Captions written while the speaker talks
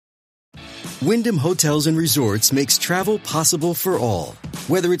Wyndham Hotels and Resorts makes travel possible for all.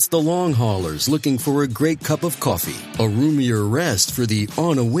 Whether it's the long haulers looking for a great cup of coffee, a roomier rest for the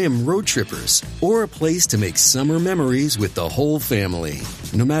on-a-whim road trippers, or a place to make summer memories with the whole family.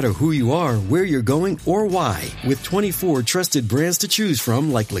 No matter who you are, where you're going, or why, with 24 trusted brands to choose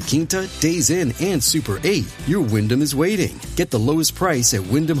from like La Quinta, Days Inn, and Super 8, your Wyndham is waiting. Get the lowest price at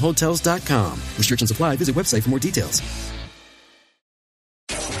WyndhamHotels.com. Restrictions apply. Visit website for more details.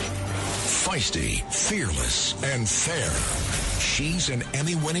 Feisty, fearless, and fair. She's an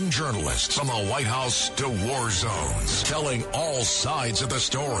Emmy-winning journalist from the White House to war zones, telling all sides of the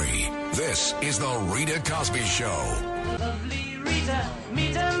story. This is the Rita Cosby Show. Lovely Rita,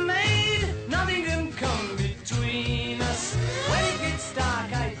 meet a maid, nothing can come between us. When it gets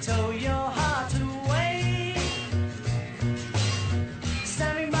dark, I tow your heart away.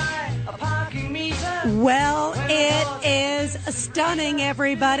 Standing by a parking meter. Well, it is stunning,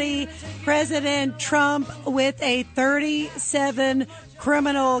 everybody. President Trump with a 37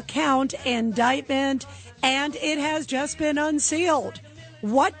 criminal count indictment, and it has just been unsealed.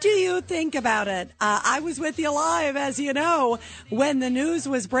 What do you think about it? I was with you live, as you know, when the news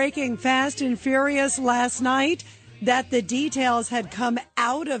was breaking fast and furious last night that the details had come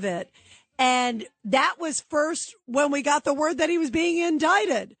out of it. And that was first when we got the word that he was being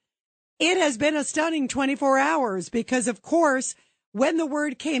indicted. It has been a stunning 24 hours because, of course, when the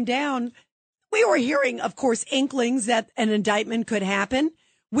word came down, we were hearing, of course, inklings that an indictment could happen.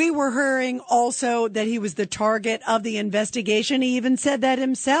 We were hearing also that he was the target of the investigation. He even said that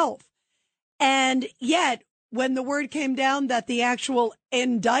himself. And yet, when the word came down that the actual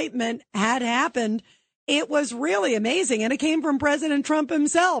indictment had happened, it was really amazing. And it came from President Trump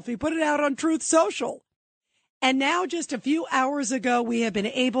himself. He put it out on Truth Social. And now, just a few hours ago, we have been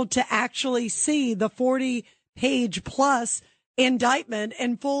able to actually see the 40-page plus indictment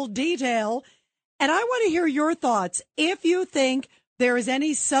in full detail. And I want to hear your thoughts. If you think there is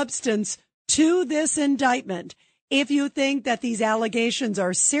any substance to this indictment, if you think that these allegations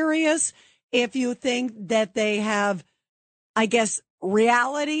are serious, if you think that they have, I guess,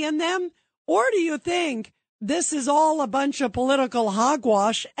 reality in them, or do you think this is all a bunch of political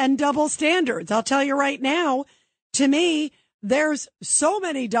hogwash and double standards? I'll tell you right now, to me, there's so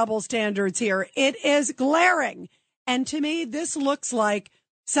many double standards here. It is glaring. And to me, this looks like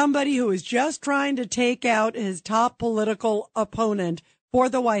somebody who is just trying to take out his top political opponent for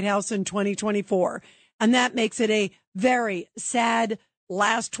the White House in 2024. And that makes it a very sad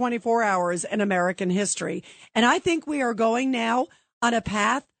last 24 hours in American history. And I think we are going now on a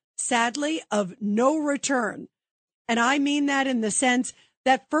path, sadly, of no return. And I mean that in the sense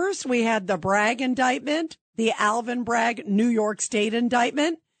that first we had the Bragg indictment, the Alvin Bragg New York State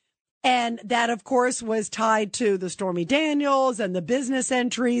indictment. And that, of course, was tied to the Stormy Daniels and the business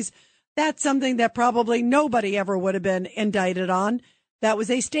entries. That's something that probably nobody ever would have been indicted on. That was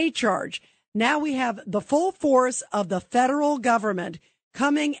a state charge. Now we have the full force of the federal government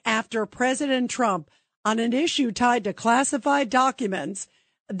coming after President Trump on an issue tied to classified documents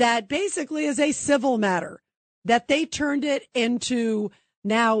that basically is a civil matter, that they turned it into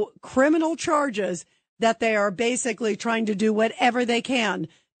now criminal charges, that they are basically trying to do whatever they can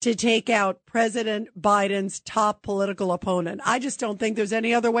to take out President Biden's top political opponent. I just don't think there's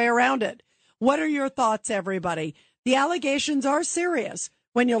any other way around it. What are your thoughts, everybody? The allegations are serious.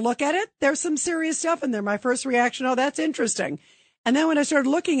 When you look at it, there's some serious stuff in there. My first reaction, oh, that's interesting. And then when I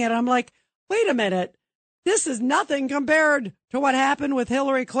started looking at it, I'm like, wait a minute. This is nothing compared to what happened with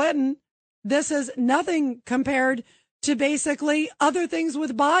Hillary Clinton. This is nothing compared to basically other things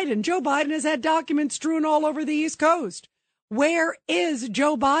with Biden. Joe Biden has had documents strewn all over the East Coast. Where is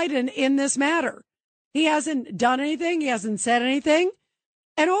Joe Biden in this matter? He hasn't done anything. He hasn't said anything.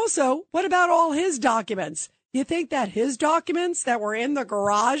 And also, what about all his documents? You think that his documents that were in the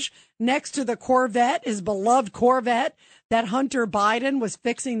garage next to the Corvette, his beloved Corvette, that Hunter Biden was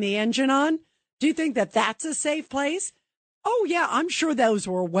fixing the engine on, do you think that that's a safe place? Oh, yeah, I'm sure those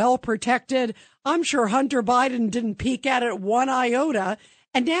were well protected. I'm sure Hunter Biden didn't peek at it one iota.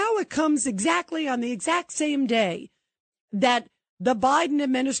 And now it comes exactly on the exact same day that the Biden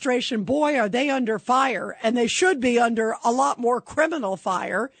administration, boy, are they under fire. And they should be under a lot more criminal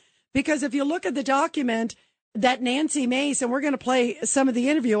fire. Because if you look at the document that Nancy Mace, and we're going to play some of the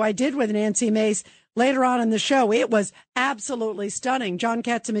interview I did with Nancy Mace later on in the show, it was absolutely stunning. John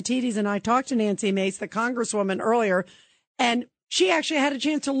Katsimatidis and I talked to Nancy Mace, the congresswoman, earlier, and she actually had a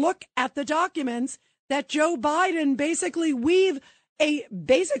chance to look at the documents that Joe Biden basically weave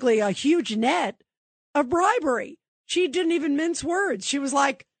basically a huge net of bribery. She didn't even mince words. She was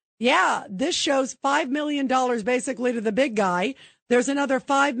like, yeah, this shows $5 million basically to the big guy. There's another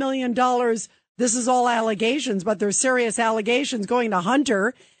 $5 million. This is all allegations, but there's serious allegations going to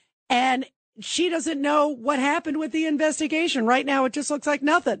Hunter. And she doesn't know what happened with the investigation. Right now, it just looks like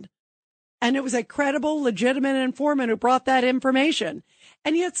nothing. And it was a credible, legitimate informant who brought that information.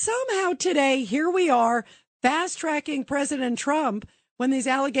 And yet somehow today, here we are, fast-tracking President Trump when these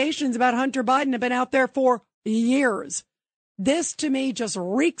allegations about Hunter Biden have been out there for years. This, to me, just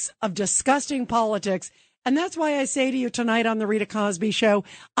reeks of disgusting politics. And that's why I say to you tonight on the Rita Cosby Show,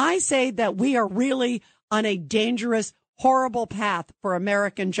 I say that we are really on a dangerous, horrible path for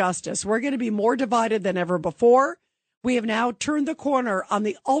American justice. We're going to be more divided than ever before. We have now turned the corner on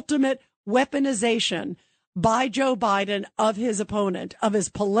the ultimate weaponization by Joe Biden of his opponent, of his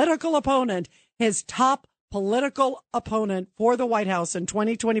political opponent, his top political opponent for the White House in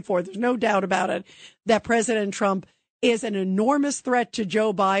 2024. There's no doubt about it that President Trump is an enormous threat to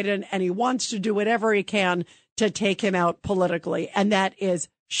Joe Biden, and he wants to do whatever he can to take him out politically. And that is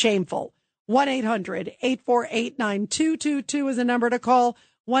shameful. 1-800-848-9222 is the number to call.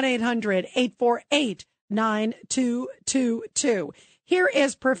 1-800-848-9222. Here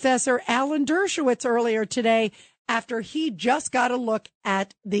is Professor Alan Dershowitz earlier today after he just got a look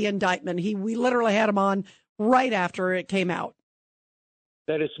at the indictment. We literally had him on right after it came out.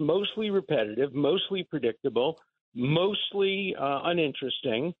 That it's mostly repetitive, mostly predictable, mostly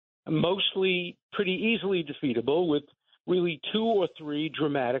uninteresting, mostly pretty easily defeatable with really 2 or 3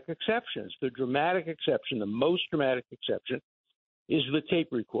 dramatic exceptions. The dramatic exception, the most dramatic exception, is the tape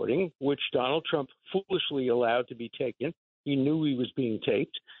recording, which Donald Trump foolishly allowed to be taken. He knew he was being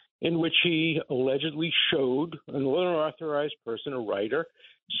taped, in which he allegedly showed an unauthorized person, a writer,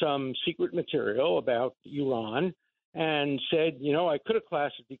 some secret material about Iran and said, you know, I could have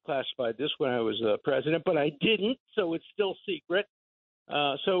declassified this when I was president, but I didn't, so it's still secret.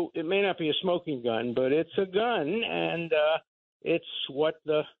 So it may not be a smoking gun, but it's a gun, and it's what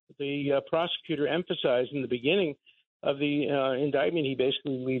the prosecutor emphasized in the beginning of the indictment. He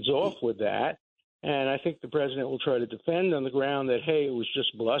basically leads off with that. And I think the president will try to defend on the ground that, hey, it was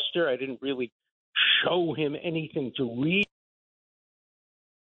just bluster. I didn't really show him anything to read.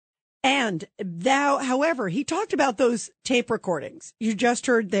 And thou, however, he talked about those tape recordings you just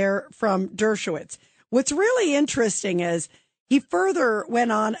heard there from Dershowitz. What's really interesting is he further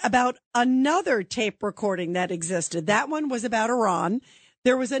went on about another tape recording that existed. That one was about Iran.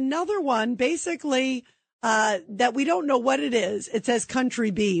 There was another one basically that we don't know what it is. It says country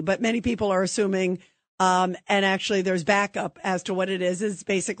B, but many people are assuming, and actually there's backup as to what it is. It's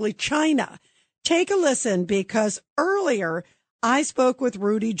basically China. Take a listen, because earlier I spoke with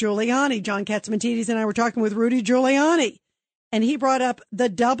Rudy Giuliani. John Katzmatidis and I were talking with Rudy Giuliani, and he brought up the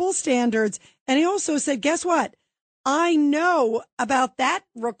double standards. And he also said, guess what? I know about that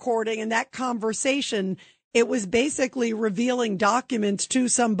recording and that conversation. It was basically revealing documents to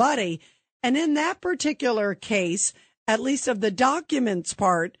somebody. And in that particular case, at least of the documents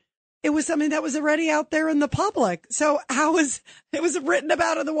part, it was something that was already out there in the public. So how is it was written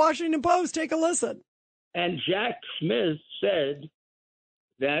about in the Washington Post? Take a listen. And Jack Smith said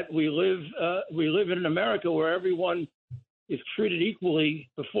that we live in an America where everyone is treated equally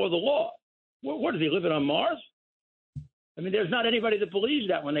before the law. What is he living on Mars? I mean, there's not anybody that believes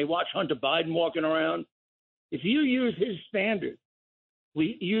that when they watch Hunter Biden walking around. If you use his standard,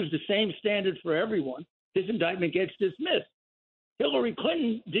 we use the same standard for everyone, this indictment gets dismissed. Hillary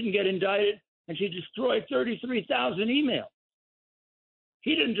Clinton didn't get indicted, and she destroyed 33,000 emails.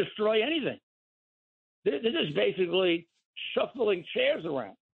 He didn't destroy anything. They're just basically shuffling chairs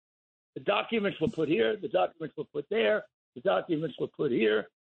around. The documents were put here, the documents were put there, the documents were put here.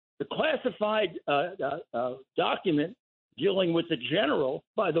 The classified document dealing with the general,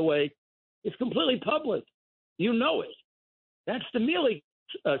 by the way, is completely public. You know it. That's the Milley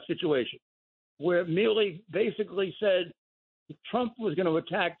situation, where Milley basically said if Trump was going to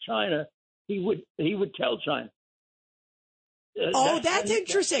attack China, he would tell China. That's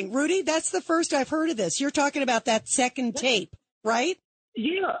interesting. Rudy, that's the first I've heard of this. You're talking about that second tape, right?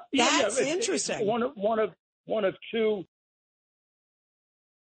 Yeah. That's interesting. It's one of two.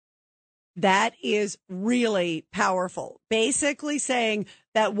 That is really powerful. Basically saying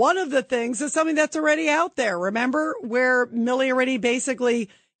that one of the things is something that's already out there. Remember where Milley already basically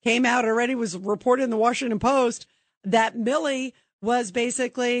came out, already was reported in the Washington Post, that Milley was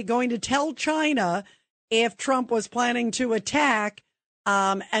basically going to tell China if Trump was planning to attack,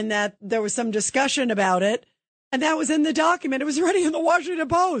 and that there was some discussion about it. And that was in the document. It was already in the Washington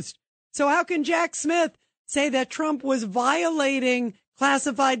Post. So how can Jack Smith say that Trump was violating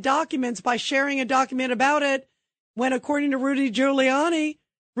classified documents by sharing a document about it when, according to Rudy Giuliani,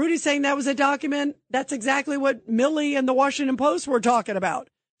 Rudy's saying that was a document. That's exactly what Millie and the Washington Post were talking about.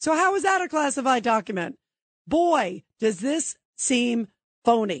 So how is that a classified document? Boy, does this seem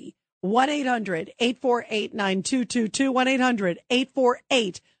phony. 1-800-848-9222,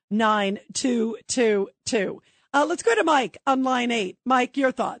 1-800-848-9222. Let's go to Mike on line 8. Mike,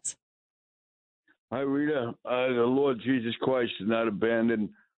 your thoughts. Hi, Rita. The Lord Jesus Christ has not abandoned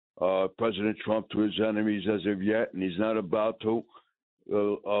President Trump to his enemies as of yet, and he's not about to.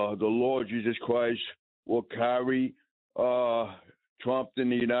 The Lord Jesus Christ will carry Trump in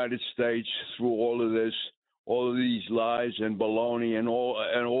the United States through all of this, all of these lies and baloney and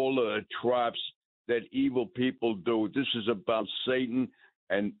all the traps that evil people do. This is about Satan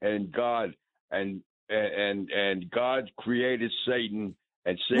and God, and God created Satan.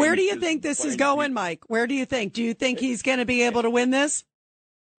 And Satan. Where do you think this is going, Mike? Where do you think? Do you think he's going to be able to win this?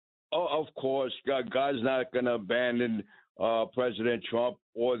 Oh, of course. God's not going to abandon President Trump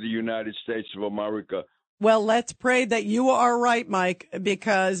or the United States of America. Well, let's pray that you are right, Mike,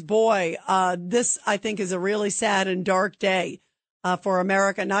 because, boy, this, I think, is a really sad and dark day for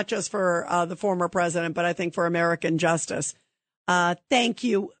America, not just for the former president, but I think for American justice. Thank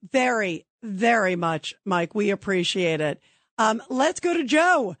you very, very much, Mike. We appreciate it. Let's go to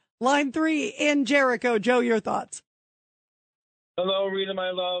Joe, line 3 in Jericho. Joe, your thoughts. Hello, Rita, my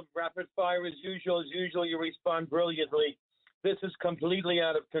love. Rapid fire as usual. As usual, you respond brilliantly. This is completely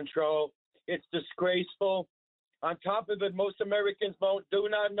out of control. It's disgraceful. On top of it, most Americans do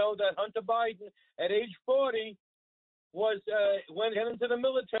not know that Hunter Biden, at age 40, went into the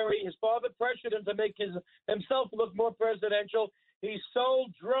military. His father pressured him to make himself look more presidential. He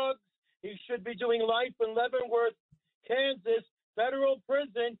sold drugs. He should be doing life in Leavenworth, Kansas, federal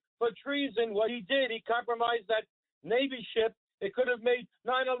prison for treason. What he did, he compromised that Navy ship. It could have made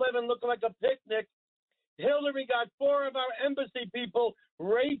 9/11 look like a picnic. Hillary got 4 of our embassy people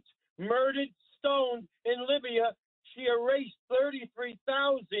raped, murdered, stoned in Libya. She erased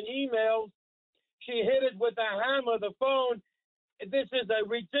 33,000 emails. She hit it with a hammer, the phone. This is a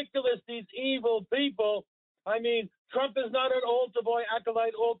ridiculous, these evil people. I mean, Trump is not an altar boy,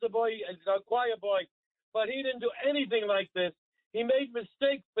 acolyte, altar boy, choir boy. But he didn't do anything like this. He made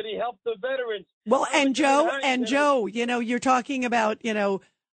mistakes, but he helped the veterans. Well, and Joe, you know, you're talking about,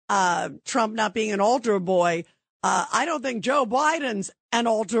 Trump not being an altar boy. I don't think Joe Biden's an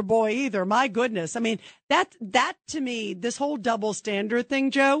altar boy either. My goodness. I mean, that to me, this whole double standard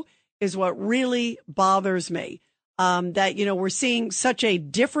thing, Joe, is what really bothers me. That, we're seeing such a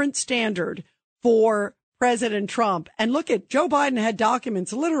different standard for President Trump. And look at Joe Biden had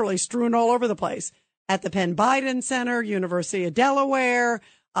documents literally strewn all over the place. At the Penn Biden Center, University of Delaware,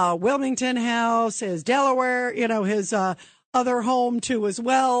 Wilmington House, his Delaware, his other home too as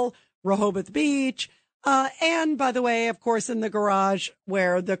well, Rehoboth Beach. And by the way, of course, in the garage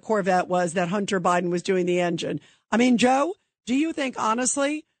where the Corvette was that Hunter Biden was doing the engine. I mean, Joe, do you think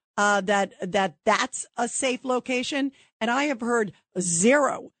honestly that's a safe location? And I have heard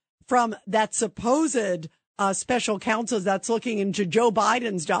zero from that supposed special counsel that's looking into Joe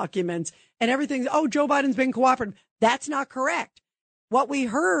Biden's documents and everything. Oh, Joe Biden's been cooperative. That's not correct. What we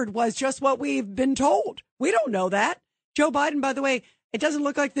heard was just what we've been told. We don't know that. Joe Biden, by the way, it doesn't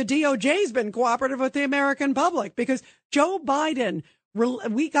look like the DOJ's been cooperative with the American public because Joe Biden,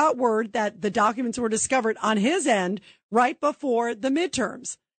 we got word that the documents were discovered on his end right before the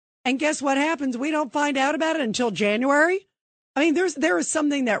midterms. And guess what happens? We don't find out about it until January. I mean, there is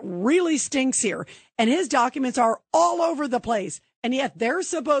something that really stinks here, and his documents are all over the place, and yet they're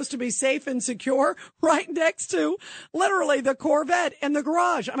supposed to be safe and secure right next to literally the Corvette in the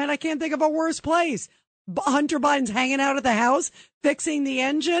garage. I mean, I can't think of a worse place. Hunter Biden's hanging out at the house, fixing the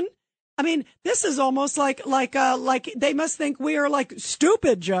engine. I mean, this is almost like they must think we are like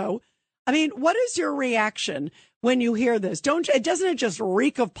stupid, Joe. I mean, what is your reaction when you hear this? Doesn't it just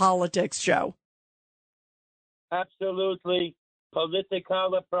reek of politics, Joe? Absolutely.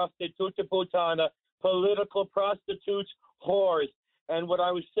 Politicala prostituta putana, political prostitutes, whores. And what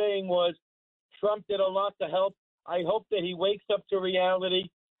I was saying was Trump did a lot to help. I hope that he wakes up to reality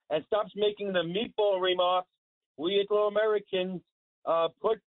and stops making the meatball remarks. We Anglo-Americans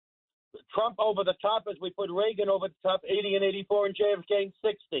put Trump over the top as we put Reagan over the top, 80 and 84, and JFK in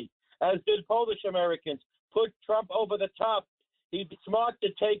 60, as did Polish Americans. Put Trump over the top. He'd be smart to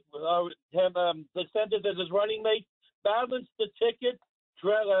take DeSantis as his running mate, balance the ticket.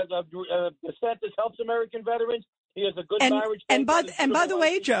 DeSantis helps American veterans. He has a good marriage. And by the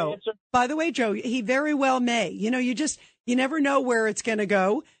way, Joe, he very well may. You never know where it's going to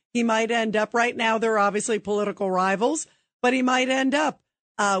go. He might end up right now. They're obviously political rivals, but he might end up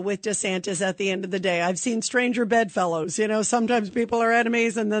with DeSantis at the end of the day. I've seen stranger bedfellows. Sometimes people are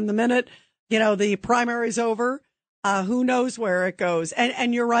enemies, and then the minute, the primary's over, who knows where it goes.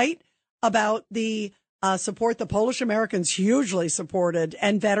 And you're right about the support. The Polish Americans hugely supported,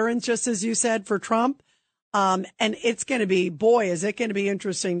 and veterans, just as you said, for Trump. And it's going to be, boy, is it going to be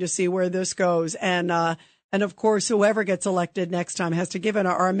interesting to see where this goes. And of course, whoever gets elected next time has to give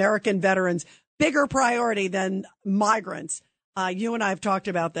our American veterans bigger priority than migrants. You and I have talked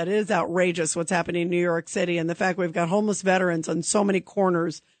about that. It is outrageous what's happening in New York City, and the fact we've got homeless veterans on so many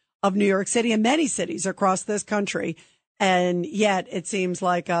corners of New York City and many cities across this country. And yet it seems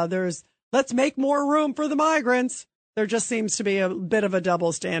like let's make more room for the migrants. There just seems to be a bit of a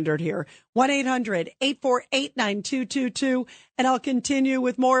double standard here. 1-800-848-9222. And I'll continue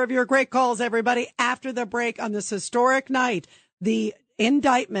with more of your great calls, everybody, after the break on this historic night. The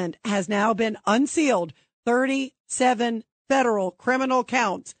indictment has now been unsealed. 37 federal criminal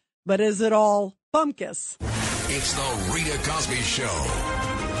counts. But is it all bumkus? It's the Rita Cosby Show.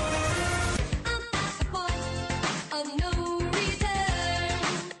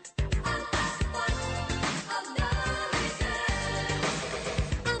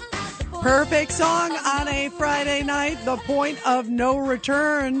 Perfect song on a Friday night, The Point of No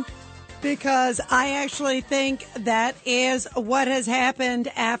Return, because I actually think that is what has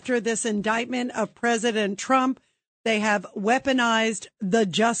happened after this indictment of President Trump. They have weaponized the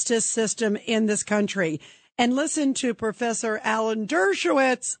justice system in this country. And listen to Professor Alan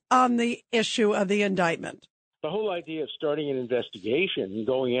Dershowitz on the issue of the indictment. The whole idea of starting an investigation and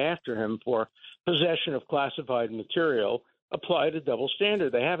going after him for possession of classified material applied a double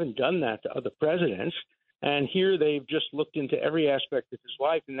standard. They haven't done that to other presidents. And here they've just looked into every aspect of his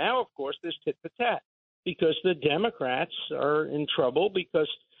life. And now, of course, there's tit for tat because the Democrats are in trouble because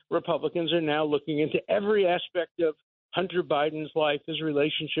Republicans are now looking into every aspect of Hunter Biden's life, his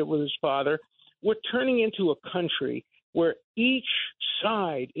relationship with his father. We're turning into a country where each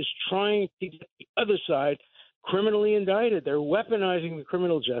side is trying to get the other side criminally indicted. They're weaponizing the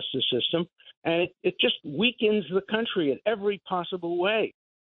criminal justice system. And it just weakens the country in every possible way.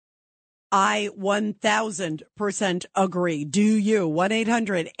 I 1,000% agree. Do you?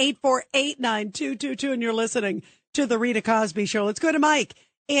 1-800-848-9222. And you're listening to The Rita Cosby Show. Let's go to Mike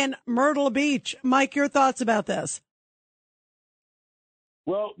in Myrtle Beach. Mike, your thoughts about this?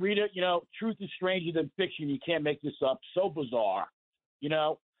 Well, Rita, truth is stranger than fiction. You can't make this up. So bizarre,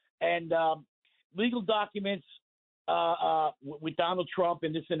 and legal documents with Donald Trump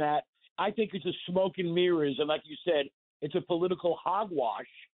and this and that. I think it's a smoke and mirrors. And like you said, it's a political hogwash.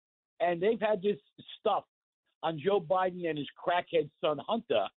 And they've had this stuff on Joe Biden and his crackhead son,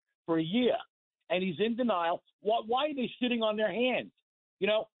 Hunter, for a year. And he's in denial. Why are they sitting on their hands?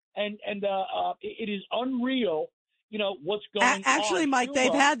 It is unreal, what's going on. Actually, Mike,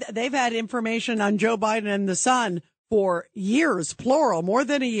 they've had information on Joe Biden and the son for years, plural, more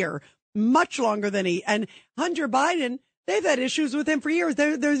than a year, much longer than and Hunter Biden. They've had issues with him for years.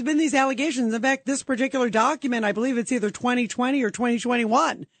 There's been these allegations. In fact, this particular document, I believe it's either 2020 or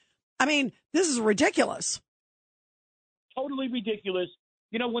 2021. I mean, this is ridiculous. Totally ridiculous.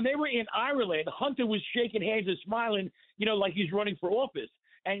 When they were in Ireland, Hunter was shaking hands and smiling, like he's running for office.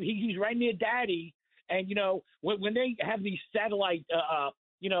 And he's right near Daddy. And, when they have these satellite,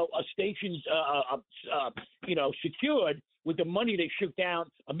 stations, secured with the money they shook down,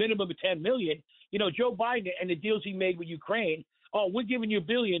 a minimum of $10 million, Joe Biden and the deals he made with Ukraine, we're giving you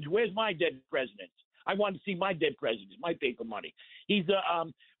billions. Where's my dead president? I want to see my dead president, my paper money. He's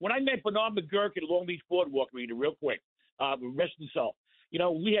when I met Bernard McGurk at Long Beach Boardwalk, Reader, real quick, rest his soul.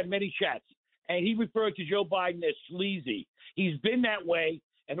 We had many chats, and he referred to Joe Biden as sleazy. He's been that way,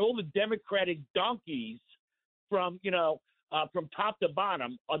 and all the Democratic donkeys from top to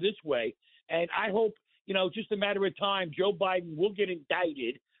bottom are this way. And I hope, just a matter of time, Joe Biden will get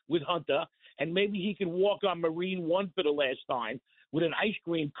indicted with Hunter, and maybe he can walk on Marine One for the last time with an ice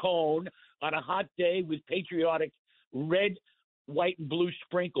cream cone on a hot day with patriotic red, white, and blue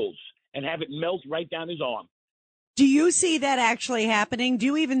sprinkles and have it melt right down his arm. Do you see that actually happening? Do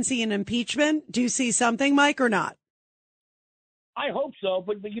you even see an impeachment? Do you see something, Mike, or not? I hope so.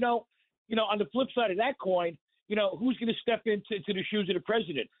 But on the flip side of that coin, who's going to step into the shoes of the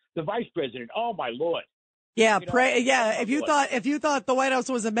president, the vice president? Oh, my Lord. Yeah, If you thought the White House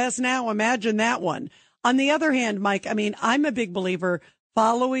was a mess now, imagine that one. On the other hand, Mike, I mean, I'm a big believer,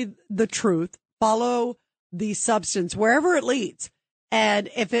 following the truth, follow the substance wherever it leads. And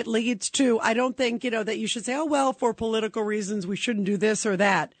if it leads to, I don't think, that you should say, oh, well, for political reasons, we shouldn't do this or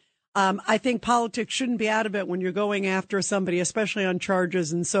that. I think politics shouldn't be out of it when you're going after somebody, especially on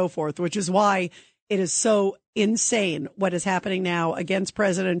charges and so forth, which is why it is so insane what is happening now against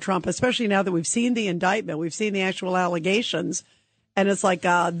President Trump, especially now that we've seen the indictment, we've seen the actual allegations, and it's like,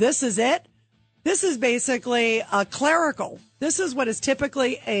 this is it. This is basically a clerical. This is what is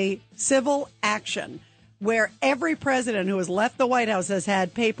typically a civil action where every president who has left the White House has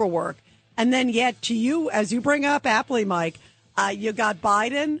had paperwork. And then yet to you, as you bring up aptly, Mike, you got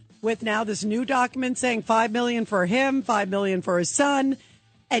Biden with now this new document saying $5 million for him, $5 million for his son,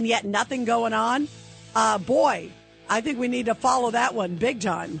 and yet nothing going on. Boy, I think we need to follow that one big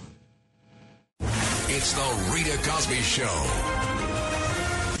time. It's the Rita Cosby Show.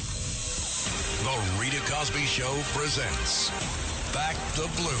 The Rita Cosby Show presents Back the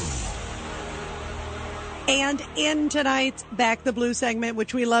Blue. And in tonight's Back the Blue segment,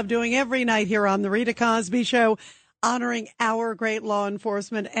 which we love doing every night here on the Rita Cosby Show, honoring our great law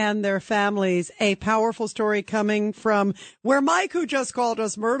enforcement and their families, a powerful story coming from where Mike, who just called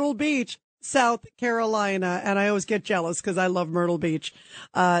us, Myrtle Beach, South Carolina. And I always get jealous because I love Myrtle Beach.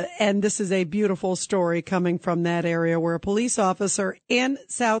 And this is a beautiful story coming from that area where a police officer in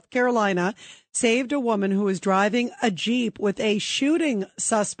South Carolina saved a woman who was driving a Jeep with a shooting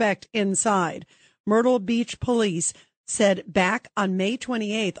suspect inside. Myrtle Beach police said back on May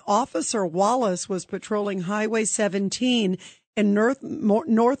 28th, Officer Wallace was patrolling Highway 17 in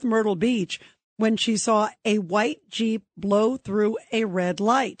North Myrtle Beach when she saw a white Jeep blow through a red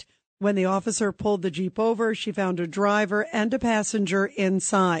light. When the officer pulled the Jeep over, she found a driver and a passenger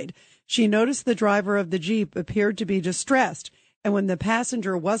inside. She noticed the driver of the Jeep appeared to be distressed, and when the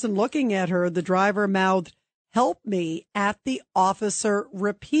passenger wasn't looking at her, the driver mouthed, "Help me," at the officer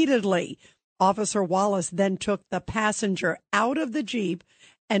repeatedly. Officer Wallace then took the passenger out of the Jeep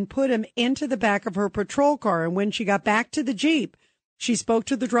and put him into the back of her patrol car. And when she got back to the Jeep, she spoke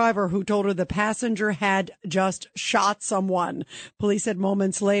to the driver, who told her the passenger had just shot someone. Police said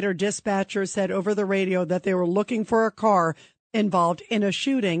moments later, dispatchers said over the radio that they were looking for a car involved in a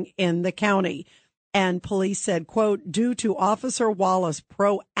shooting in the county. And police said, quote, due to Officer Wallace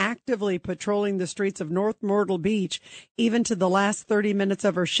proactively patrolling the streets of North Myrtle Beach, even to the last 30 minutes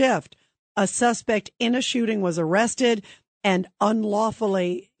of her shift, a suspect in a shooting was arrested, and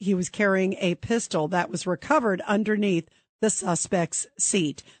unlawfully he was carrying a pistol that was recovered underneath the suspect's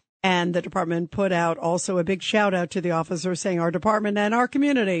seat. And the department put out also a big shout out to the officer, saying our department and our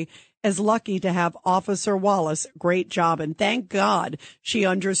community is lucky to have Officer Wallace. Great job. And thank God she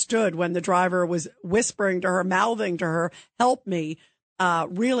understood when the driver was whispering to her, mouthing to her, "Help me."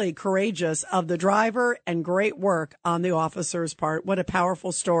 Really courageous of the driver, and great work on the officer's part. What a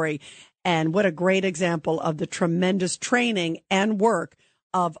powerful story. And what a great example of the tremendous training and work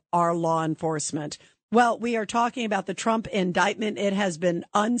of our law enforcement. Well, we are talking about the Trump indictment. It has been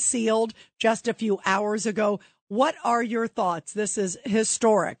unsealed just a few hours ago. What are your thoughts? This is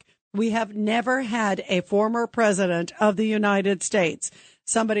historic. We have never had a former president of the United States,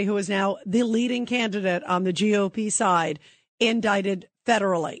 somebody who is now the leading candidate on the GOP side, indicted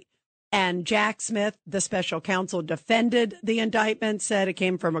federally. And Jack Smith, the special counsel, defended the indictment, said it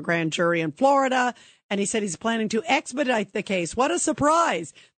came from a grand jury in Florida. And he said he's planning to expedite the case. What a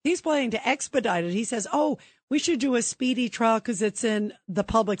surprise. He's planning to expedite it. He says, we should do a speedy trial because it's in the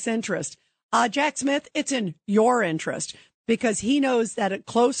public's interest. Jack Smith, it's in your interest, because he knows that the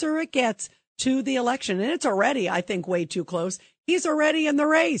closer it gets to the election, and it's already, I think, way too close. He's already in the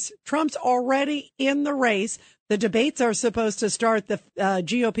race. Trump's already in the race. The debates are supposed to start, the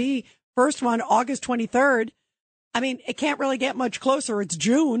GOP first one, August 23rd. I mean, it can't really get much closer. It's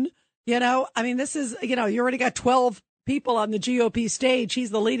June. This is, you already got 12 people on the GOP stage.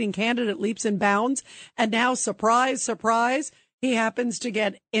 He's the leading candidate, leaps and bounds. And now, surprise, surprise, he happens to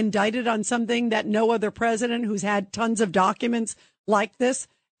get indicted on something that no other president who's had tons of documents like this,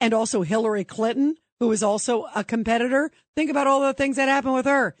 and also Hillary Clinton, who is also a competitor. Think about all the things that happened with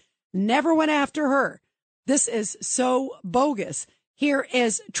her. Never went after her. This is so bogus. Here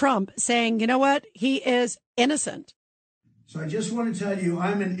is Trump saying, you know what? He is innocent. So I just want to tell you,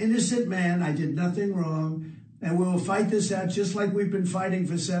 I'm an innocent man. I did nothing wrong. And we will fight this out just like we've been fighting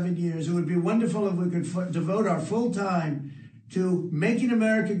for 7 years. It would be wonderful if we could devote our full time to making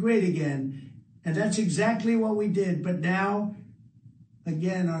America great again. And that's exactly what we did. But now,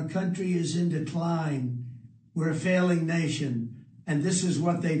 again, our country is in decline. We're a failing nation. And this is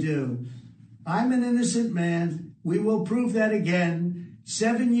what they do. I'm an innocent man. We will prove that again.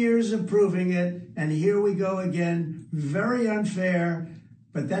 7 years of proving it. And here we go again. Very unfair.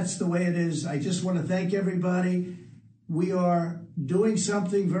 But that's the way it is. I just want to thank everybody. We are doing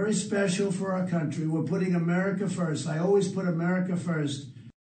something very special for our country. We're putting America first. I always put America first.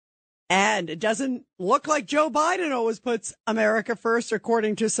 And it doesn't look like Joe Biden always puts America first,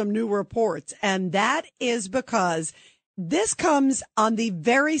 according to some new reports. And that is because this comes on the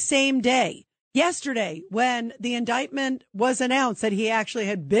very same day, yesterday, when the indictment was announced that he actually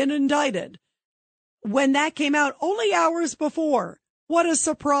had been indicted. When that came out only hours before, what a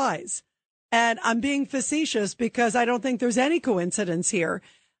surprise. And I'm being facetious because I don't think there's any coincidence here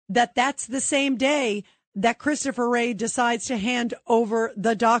that that's the same day that Christopher Wray decides to hand over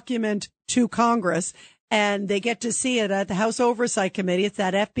the document to Congress, and they get to see it at the House Oversight Committee. It's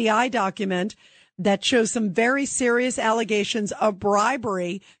that FBI document that shows some very serious allegations of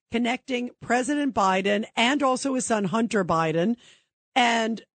bribery connecting President Biden and also his son Hunter Biden.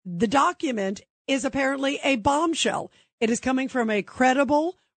 And the document is apparently a bombshell. It is coming from a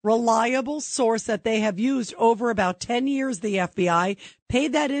credible, reliable source that they have used over about 10 years. The FBI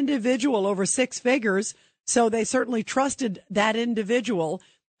paid that individual over 6 figures. So they certainly trusted that individual.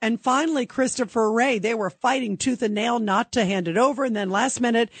 And finally, Christopher Wray, they were fighting tooth and nail not to hand it over. And then last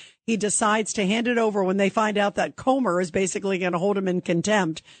minute, he decides to hand it over when they find out that Comer is basically going to hold him in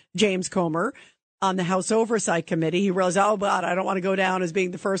contempt, James Comer, on the House Oversight Committee. He realized, oh, God, I don't want to go down as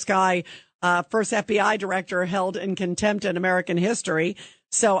being the first guy, first FBI director held in contempt in American history.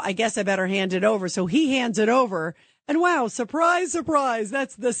 So I guess I better hand it over. So he hands it over. And wow, surprise, surprise.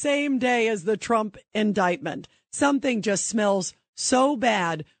 That's the same day as the Trump indictment. Something just smells so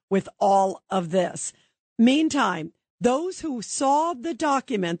bad with all of this. Meantime, those who saw the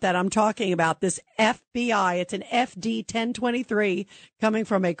document that I'm talking about, this FBI, it's an FD 1023 coming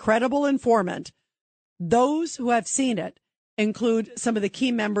from a credible informant. Those who have seen it include some of the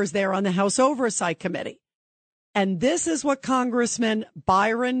key members there on the House Oversight Committee. And this is what Congressman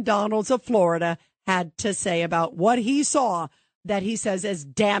Byron Donalds of Florida had to say about what he saw that he says is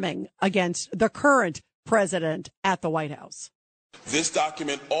damning against the current president at the White House. This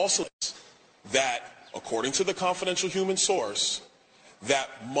document also says that, according to the confidential human source, that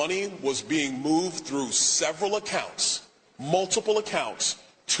money was being moved through several accounts, multiple accounts,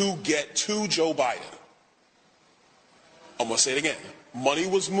 to get to Joe Biden. I'm going to say it again. Money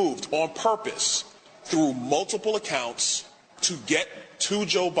was moved on purpose through multiple accounts to get to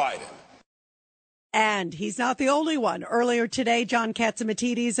Joe Biden. And he's not the only one. Earlier today, John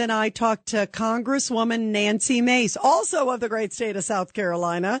Katsimatidis and I talked to Congresswoman Nancy Mace, also of the great state of South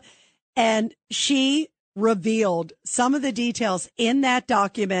Carolina, and she revealed some of the details in that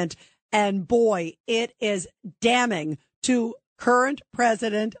document. And boy, it is damning to current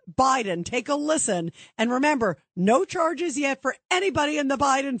President Biden. Take a listen. And remember, no charges yet for anybody in the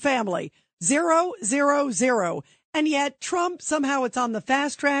Biden family. 0, 0, 0. And yet Trump, somehow it's on the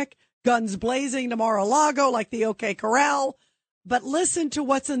fast track. Guns blazing to Mar-a-Lago like the OK Corral. But listen to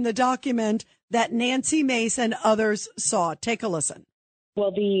what's in the document that Nancy Mace and others saw. Take a listen.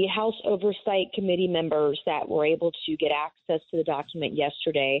 Well, the House Oversight Committee members that were able to get access to the document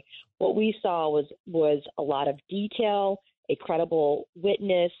yesterday, what we saw was a lot of detail, a credible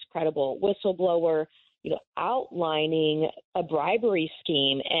witness, credible whistleblower, outlining a bribery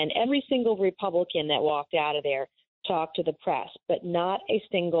scheme. And every single Republican that walked out of there talk to the press, but not a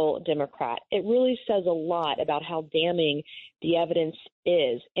single Democrat. It really says a lot about how damning the evidence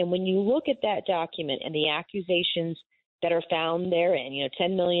is. And when you look at that document and the accusations that are found therein,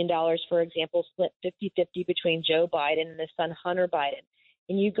 $10 million, for example, split 50-50 between Joe Biden and his son Hunter Biden,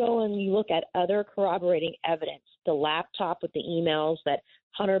 and you go and you look at other corroborating evidence, the laptop with the emails that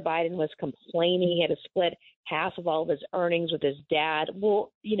Hunter Biden was complaining he had to split half of all of his earnings with his dad.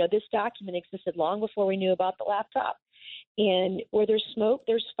 Well, this document existed long before we knew about the laptop. And where there's smoke,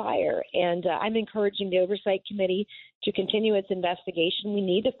 there's fire. And I'm encouraging the Oversight Committee to continue its investigation. We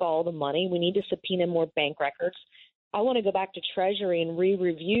need to follow the money. We need to subpoena more bank records. I want to go back to Treasury and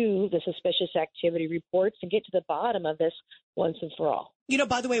re-review the suspicious activity reports and get to the bottom of this once and for all.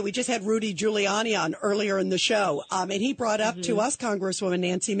 By the way, we just had Rudy Giuliani on earlier in the show, and he brought up to us, Congresswoman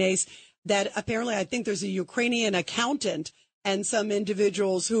Nancy Mace, that apparently I think there's a Ukrainian accountant and some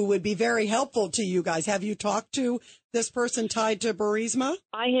individuals who would be very helpful to you guys. Have you talked to this person tied to Burisma?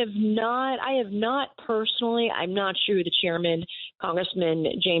 I have not personally. I'm not sure who the chairman, Congressman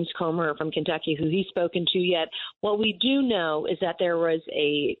James Comer from Kentucky, who he's spoken to yet. What we do know is that there was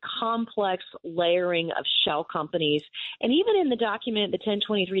a complex layering of shell companies. And even in the document, the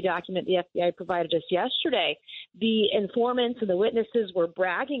 1023 document the FBI provided us yesterday, the informants and the witnesses were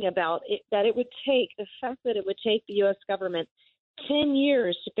bragging about the fact that it would take the U.S. government 10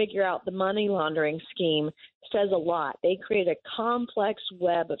 years to figure out the money laundering scheme says a lot. They created a complex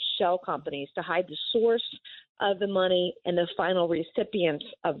web of shell companies to hide the source of the money and the final recipients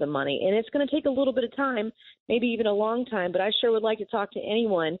of the money. And it's going to take a little bit of time, maybe even a long time, but I sure would like to talk to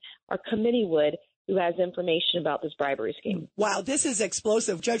anyone, our committee would, who has information about this bribery scheme. Wow, this is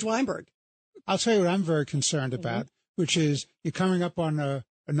explosive. Judge Weinberg. I'll tell you what I'm very concerned about, which is you're coming up on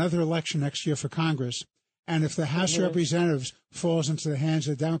another election next year for Congress. And if the House of Representatives falls into the hands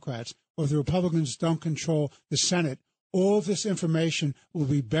of the Democrats, or if the Republicans don't control the Senate, all of this information will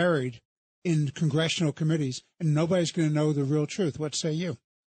be buried in congressional committees, and nobody's going to know the real truth. What say you?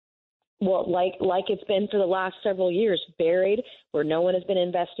 Well, like it's been for the last several years, buried where no one has been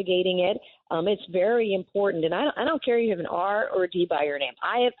investigating it. It's very important, and I don't care if you have an R or a D by your name.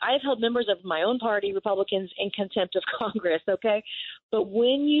 I have held members of my own party, Republicans, in contempt of Congress. Okay, but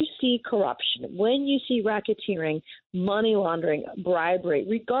when you see corruption, when you see racketeering, money laundering, bribery,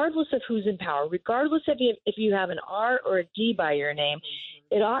 regardless of who's in power, regardless if you have an R or a D by your name,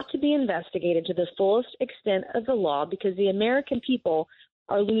 it ought to be investigated to the fullest extent of the law, because the American people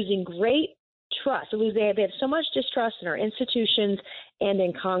are losing great trust. They have so much distrust in our institutions and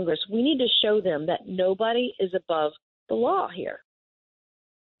in Congress. We need to show them that nobody is above the law here.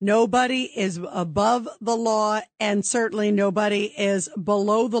 Nobody is above the law, and certainly nobody is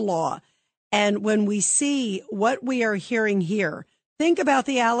below the law. And when we see what we are hearing here, think about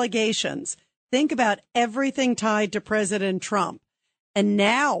the allegations. Think about everything tied to President Trump. And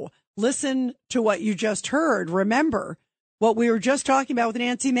now listen to what you just heard. Remember what we were just talking about with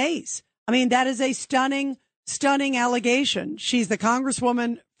Nancy Mace. I mean, that is a stunning, stunning allegation. She's the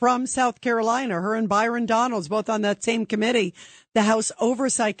congresswoman from South Carolina, her and Byron Donalds, both on that same committee, the House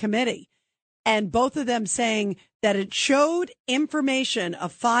Oversight Committee. And both of them saying that it showed information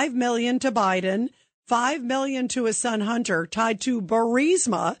of $5 million to Biden, $5 million to his son Hunter, tied to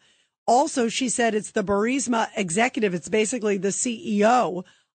Burisma. Also, she said it's the Burisma executive. It's basically the CEO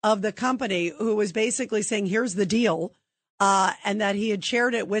of the company who was basically saying, here's the deal. And that he had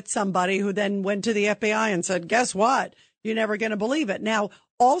shared it with somebody who then went to the FBI and said, guess what? You're never going to believe it. Now,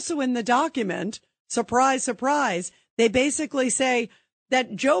 also in the document, surprise, surprise, they basically say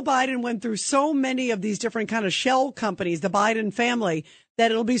that Joe Biden went through so many of these different kind of shell companies, the Biden family,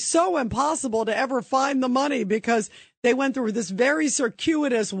 that it'll be so impossible to ever find the money because they went through this very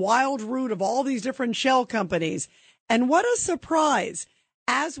circuitous, wild route of all these different shell companies. And what a surprise.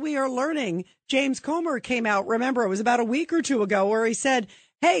 As we are learning, James Comer came out, remember, it was about a week or two ago, where he said,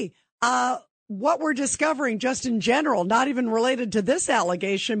 hey, what we're discovering just in general, not even related to this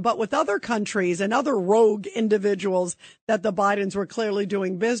allegation, but with other countries and other rogue individuals that the Bidens were clearly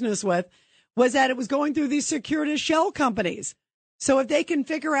doing business with, was that it was going through these circuitous shell companies. So if they can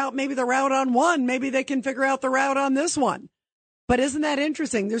figure out maybe the route on one, maybe they can figure out the route on this one. But isn't that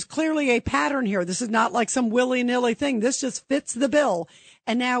interesting? There's clearly a pattern here. This is not like some willy-nilly thing. This just fits the bill.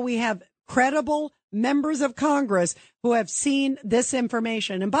 And now we have credible members of Congress who have seen this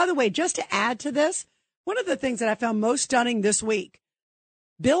information. And by the way, just to add to this, one of the things that I found most stunning this week,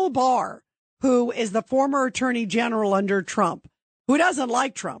 Bill Barr, who is the former attorney general under Trump, who doesn't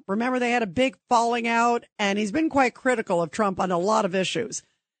like Trump. Remember, they had a big falling out, and he's been quite critical of Trump on a lot of issues.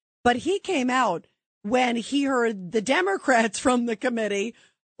 But he came out when he heard the Democrats from the committee,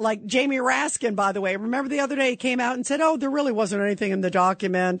 like Jamie Raskin, by the way. Remember the other day he came out and said, oh, there really wasn't anything in the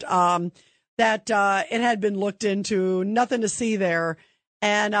document, that it had been looked into, nothing to see there.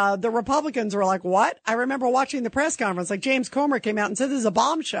 And the Republicans were like, what? I remember watching the press conference, like James Comer came out and said this is a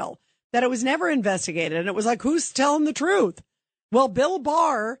bombshell, that it was never investigated. And it was like, who's telling the truth? Well, Bill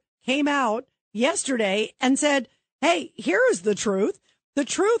Barr came out yesterday and said, hey, here is the truth. The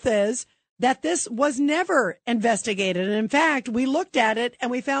truth is that this was never investigated. And in fact, we looked at it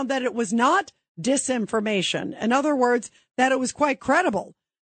and we found that it was not disinformation. In other words, that it was quite credible.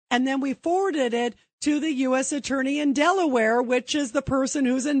 And then we forwarded it to the U.S. attorney in Delaware, which is the person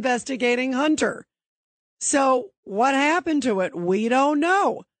who's investigating Hunter. So what happened to it? We don't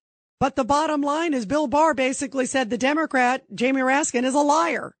know. But the bottom line is Bill Barr basically said the Democrat, Jamie Raskin, is a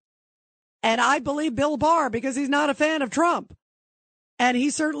liar. And I believe Bill Barr because he's not a fan of Trump. And he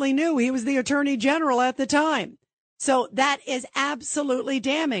certainly knew he was the attorney general at the time. So that is absolutely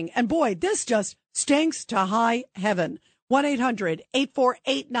damning. And boy, this just stinks to high heaven.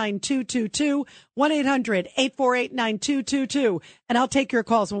 1-800-848-9222, 1-800-848-9222. And I'll take your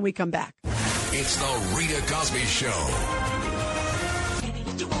calls when we come back. It's the Rita Cosby Show.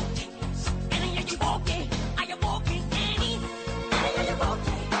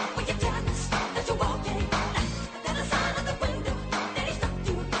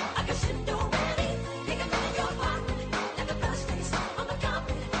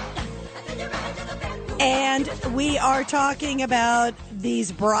 We are talking about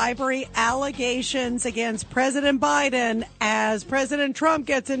these bribery allegations against President Biden as President Trump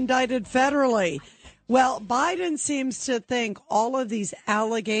gets indicted federally. Well, Biden seems to think all of these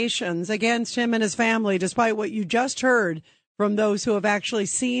allegations against him and his family, despite what you just heard from those who have actually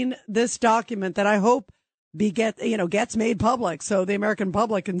seen this document that I hope gets made public so the American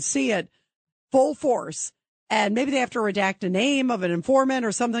public can see it full force. And maybe they have to redact a name of an informant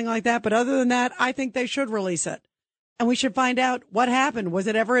or something like that. But other than that, I think they should release it. And we should find out what happened. Was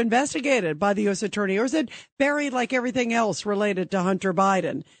it ever investigated by the U.S. attorney, or is it buried like everything else related to Hunter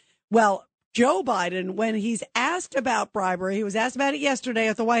Biden? Well, Joe Biden, when he's asked about bribery, he was asked about it yesterday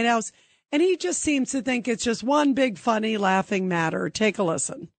at the White House, and he just seems to think it's just one big, funny, laughing matter. Take a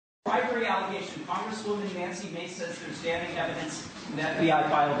listen. Bribery allegation. Congresswoman Nancy Mace says there's damning evidence in the FBI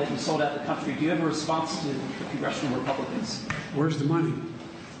file that you sold out the country. Do you have a response to the congressional Republicans? Where's the money?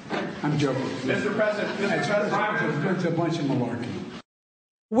 I'm joking. Mr. President, it's a bunch of malarkey.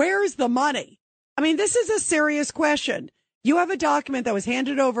 Where's the money? I mean, this is a serious question. You have a document that was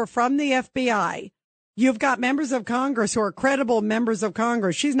handed over from the FBI. You've got members of Congress who are credible members of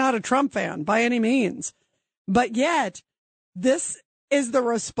Congress. She's not a Trump fan by any means. But yet, this is the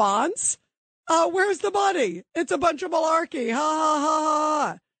response? Where's the money? It's a bunch of malarkey. Ha, ha, ha,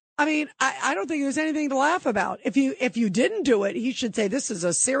 ha. I mean, I don't think there's anything to laugh about. If you didn't do it, he should say this is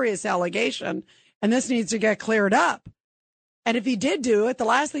a serious allegation and this needs to get cleared up. And if he did do it, the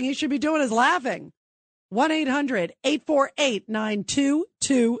last thing he should be doing is laughing.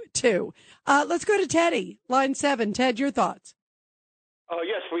 1-800-848-9222. Let's go to Teddy, line 7. Ted, your thoughts.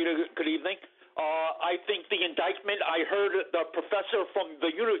 Yes, Rita, good evening. I think the indictment, I heard the professor from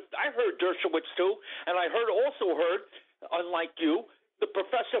I heard Dershowitz too, and I also heard, unlike you, the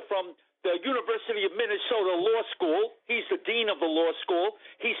professor from the University of Minnesota Law School. He's the dean of the law school.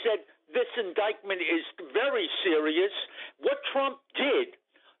 He said this indictment is very serious. What Trump did,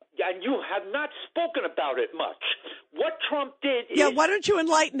 and you have not spoken about it much. What Trump did is... Yeah, why don't you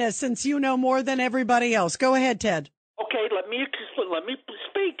enlighten us since you know more than everybody else? Go ahead, Ted. Okay, let me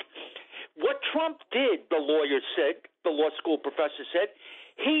speak. What Trump did, the lawyer said, the law school professor said,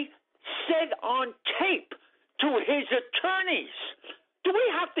 he said on tape to his attorneys, do we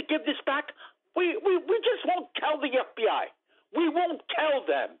have to give this back? We just won't tell the FBI. We won't tell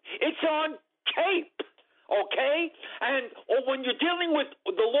them. It's on tape. Okay? And when you're dealing with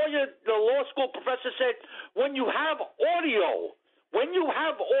the lawyer, the law school professor said, when you have audio,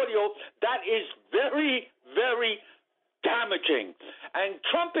 that is very, very damaging. And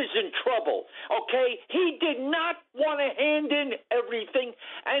Trump is in trouble. Okay? He did not want to hand in everything,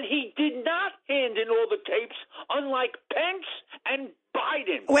 and he did not hand in all the tapes, unlike Pence and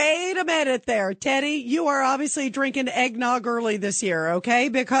Biden. Wait a minute there, Teddy. You are obviously drinking eggnog early this year, okay?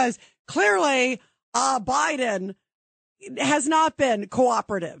 Because clearly Biden has not been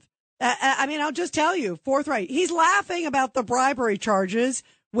cooperative. I mean, I'll just tell you, forthright. He's laughing about the bribery charges,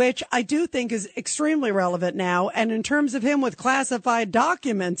 which I do think is extremely relevant now. And in terms of him with classified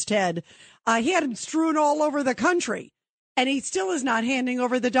documents, Ted, he had them strewn all over the country. And he still is not handing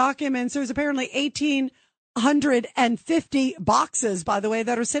over the documents. There's apparently 1,850 boxes, by the way,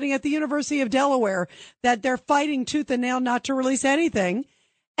 that are sitting at the University of Delaware that they're fighting tooth and nail not to release anything.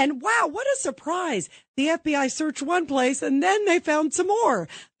 And wow, what a surprise. The FBI searched one place and then they found some more.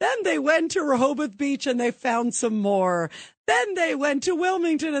 Then they went to Rehoboth Beach and they found some more. Then they went to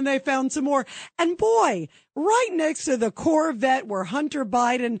Wilmington and they found some more. And boy, right next to the Corvette where Hunter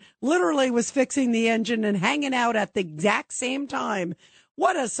Biden literally was fixing the engine and hanging out at the exact same time.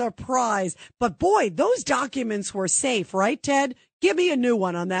 What a surprise. But boy, those documents were safe, right, Ted? Give me a new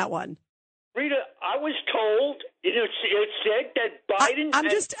one on that one. Rita, I was told it said that Biden.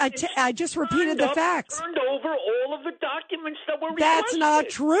 I just repeated the facts. Turned over all of the documents that were requested. That's not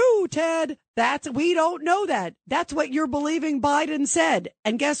true, Ted. We don't know that. That's what you're believing Biden said.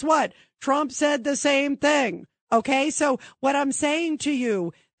 And guess what? Trump said the same thing. Okay, so what I'm saying to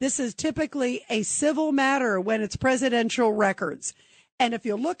you, this is typically a civil matter when it's presidential records. And if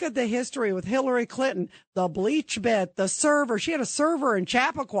you look at the history with Hillary Clinton, the bleach bit, the server, she had a server in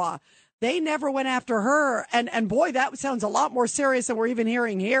Chappaqua. They never went after her. And boy, that sounds a lot more serious than we're even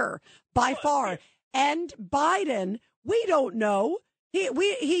hearing here by far. And Biden, we don't know. They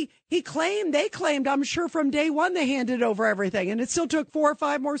claimed, I'm sure from day one, they handed over everything. And it still took 4 or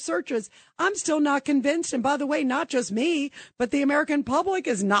 5 more searches. I'm still not convinced. And by the way, not just me, but the American public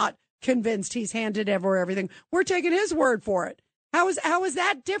is not convinced he's handed over everything. We're taking his word for it. How is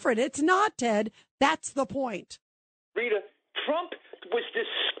that different? It's not, Ted. That's the point. Rita, Trump was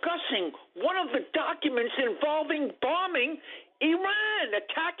discussing one of the documents involving bombing Iran,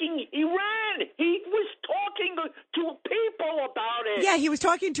 attacking Iran. He was talking to people about it. Yeah, he was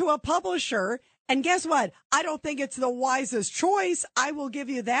talking to a publisher. And guess what? I don't think it's the wisest choice. I will give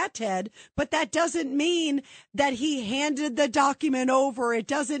you that, Ted. But that doesn't mean that he handed the document over. It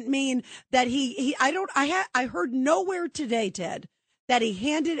doesn't mean that I heard nowhere today, Ted, that he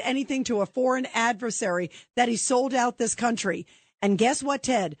handed anything to a foreign adversary, that he sold out this country. And guess what,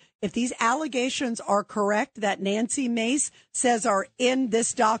 Ted? If these allegations are correct that Nancy Mace says are in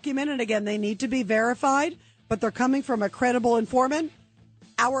this document, and again, they need to be verified, but they're coming from a credible informant,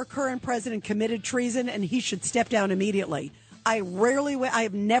 our current president committed treason and he should step down immediately. I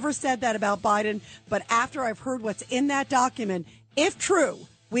have never said that about Biden, but after I've heard what's in that document, if true,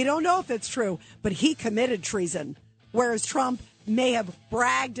 we don't know if it's true, but he committed treason. Whereas Trump may have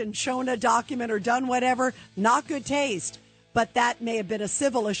bragged and shown a document or done whatever, not good taste. But that may have been a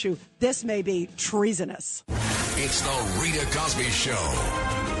civil issue. This may be treasonous. It's the Rita Cosby Show.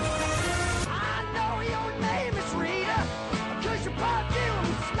 I know your name is Rita, 'cause your perfume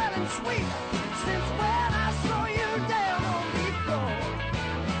is smelling sweet. Since when I saw you down on the floor.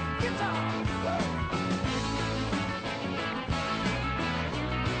 Guitar.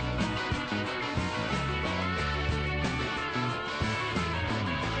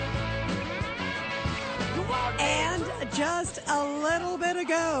 And just a little bit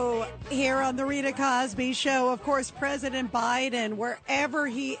ago here on the Rita Cosby Show, of course, President Biden, wherever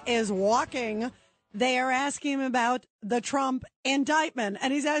he is walking, they are asking him about the Trump indictment.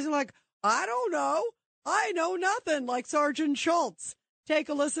 And he's asking like, I don't know. I know nothing, like Sergeant Schultz. Take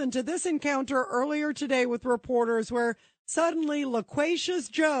a listen to this encounter earlier today with reporters where suddenly loquacious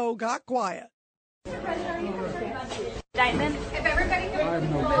Joe got quiet. Indictment. If everybody here is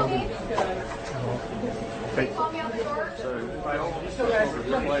call me out the door.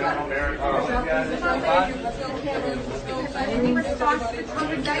 Any response to the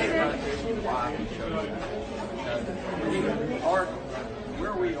Trump indictment?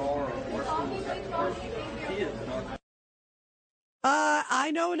 Where we are.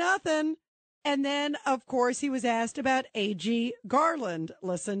 I know nothing. And then, of course, he was asked about A.G. Garland.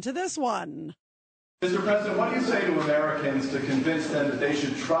 Listen to this one. Mr. President, what do you say to Americans to convince them that they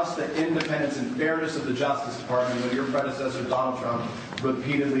should trust the independence and fairness of the Justice Department when your predecessor, Donald Trump,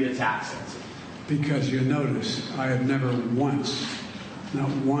 repeatedly attacks it? Because you notice, I have never once, not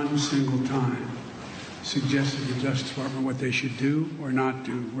one single time, suggested to the Justice Department what they should do or not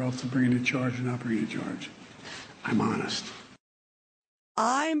do relative to bringing a charge or not bringing a charge. I'm honest.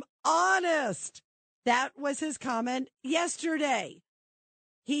 I'm honest. That was his comment yesterday.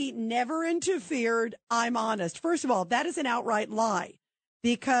 He never interfered. I'm honest. First of all, that is an outright lie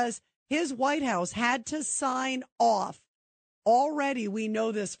because his White House had to sign off. Already, we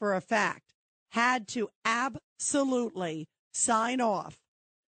know this for a fact, had to absolutely sign off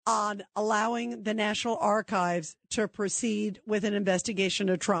on allowing the National Archives to proceed with an investigation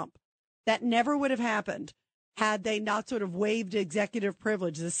of Trump. That never would have happened had they not sort of waived executive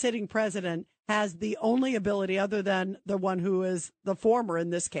privilege. The sitting president has the only ability, other than the one who is the former in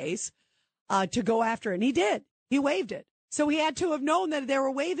this case, to go after it. And he did. He waived it. So he had to have known that they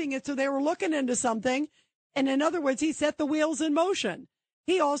were waiving it, so they were looking into something. And in other words, he set the wheels in motion.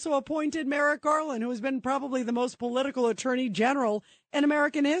 He also appointed Merrick Garland, who has been probably the most political attorney general in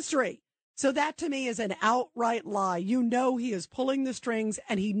American history. So that to me is an outright lie. You know he is pulling the strings,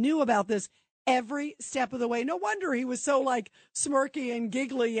 and he knew about this every step of the way. No wonder he was so like smirky and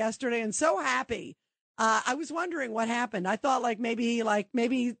giggly yesterday and so happy. I was wondering what happened. I thought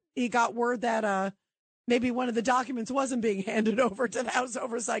maybe he got word that maybe one of the documents wasn't being handed over to the House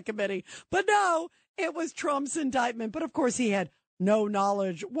Oversight Committee. But no, it was Trump's indictment. But of course he had no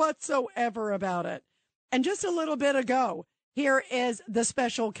knowledge whatsoever about it. And just a little bit ago, here is the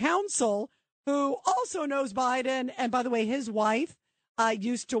special counsel who also knows Biden. And by the way, his wife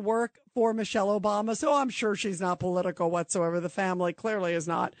used to work for Michelle Obama, so I'm sure she's not political whatsoever. The family clearly is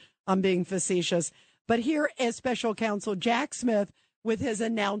not. I'm being facetious. But here is special counsel Jack Smith with his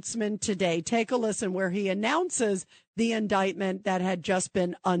announcement today. Take a listen where he announces the indictment that had just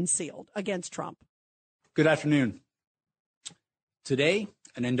been unsealed against Trump. Good afternoon. Today,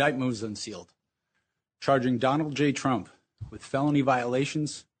 an indictment was unsealed, charging Donald J. Trump with felony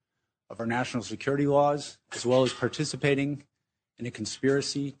violations of our national security laws, as well as participating in a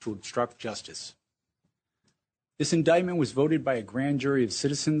conspiracy to obstruct justice. This indictment was voted by a grand jury of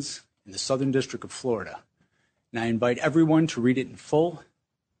citizens in the Southern District of Florida, and I invite everyone to read it in full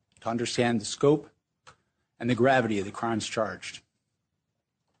to understand the scope and the gravity of the crimes charged.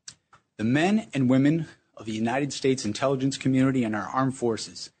 The men and women of the United States intelligence community and our armed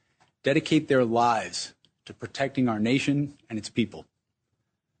forces dedicate their lives to to protecting our nation and its people.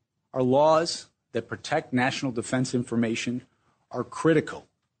 Our laws that protect national defense information are critical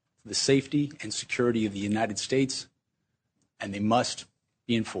to the safety and security of the United States, and they must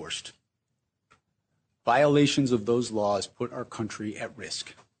be enforced. Violations of those laws put our country at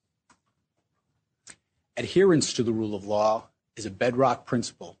risk. Adherence to the rule of law is a bedrock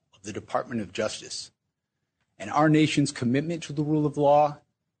principle of the Department of Justice, and our nation's commitment to the rule of law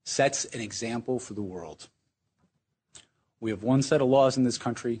sets an example for the world. We have one set of laws in this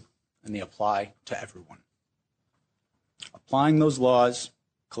country, and they apply to everyone. Applying those laws,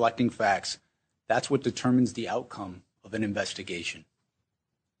 collecting facts, that's what determines the outcome of an investigation.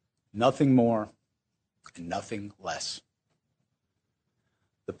 Nothing more and nothing less.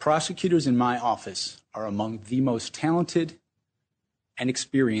 The prosecutors in my office are among the most talented and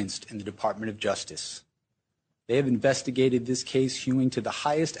experienced in the Department of Justice. They have investigated this case hewing to the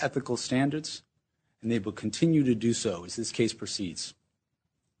highest ethical standards, and they will continue to do so as this case proceeds.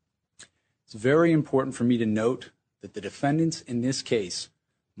 It's very important for me to note that the defendants in this case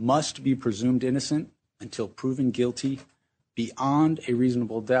must be presumed innocent until proven guilty beyond a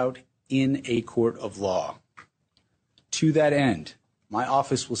reasonable doubt in a court of law. To that end, my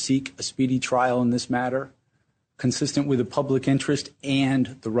office will seek a speedy trial in this matter, consistent with the public interest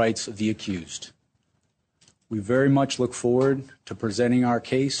and the rights of the accused. We very much look forward to presenting our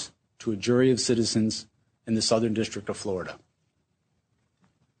case to a jury of citizens in the Southern District of Florida.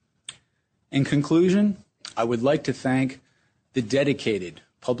 In conclusion, I would like to thank the dedicated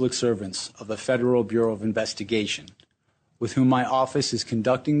public servants of the Federal Bureau of Investigation, with whom my office is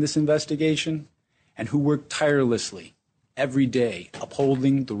conducting this investigation and who work tirelessly every day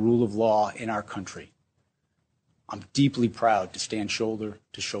upholding the rule of law in our country. I'm deeply proud to stand shoulder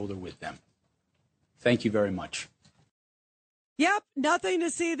to shoulder with them. Thank you very much. Yep, nothing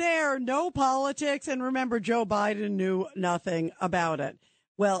to see there. No politics. And remember, Joe Biden knew nothing about it.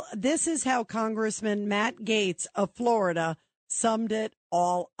 Well, this is how Congressman Matt Gaetz of Florida summed it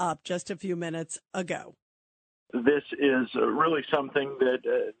all up just a few minutes ago. This is really something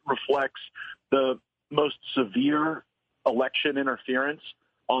that reflects the most severe election interference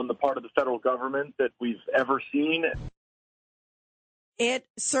on the part of the federal government that we've ever seen. It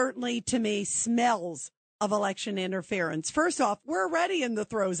certainly, to me, smells of election interference. First off, we're already in the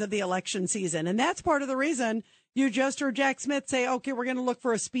throes of the election season, and that's part of the reason you just heard Jack Smith say, okay, we're going to look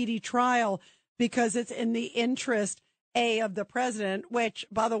for a speedy trial because it's in the interest, A, of the president, which,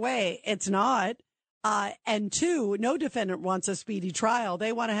 by the way, it's not. And two, no defendant wants a speedy trial.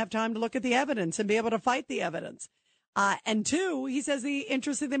 They want to have time to look at the evidence and be able to fight the evidence. And two, he says the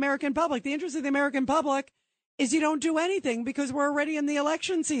interest of the American public. The interest of the American public is you don't do anything because we're already in the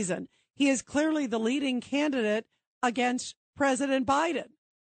election season. He is clearly the leading candidate against President Biden.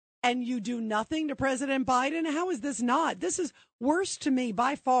 And you do nothing to President Biden? How is this not? This is worse to me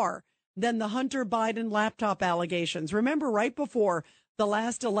by far than the Hunter Biden laptop allegations. Remember, right before the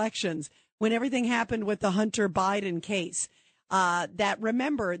last elections, when everything happened with the Hunter Biden case,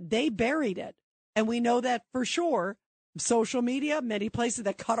 remember, they buried it. And we know that for sure. Social media, many places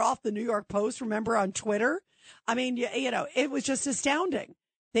that cut off the New York Post, remember, on Twitter. I mean, it was just astounding.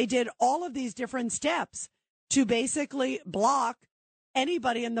 They did all of these different steps to basically block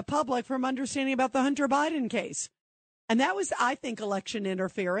anybody in the public from understanding about the Hunter Biden case. And that was, I think, election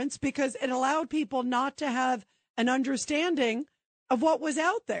interference because it allowed people not to have an understanding of what was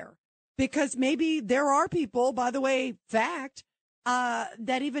out there. Because maybe there are people, by the way, that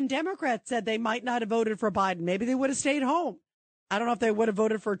even Democrats said they might not have voted for Biden. Maybe they would have stayed home. I don't know if they would have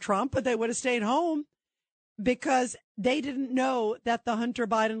voted for Trump, but they would have stayed home because they didn't know that the Hunter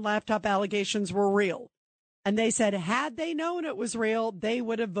Biden laptop allegations were real. And they said, had they known it was real, they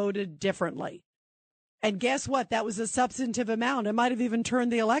would have voted differently. And guess what? That was a substantive amount. It might have even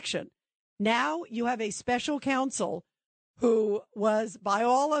turned the election. Now you have a special counsel who was, by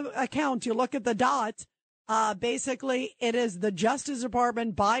all accounts, you look at the dots, basically it is the Justice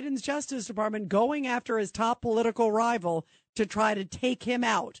Department, Biden's Justice Department, going after his top political rival to try to take him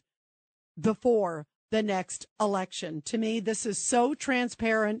out before the next election. To me, this is so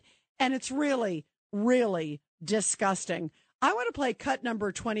transparent, and it's really, really disgusting. I want to play cut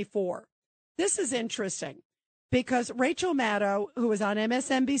number 24. This is interesting because Rachel Maddow, who was on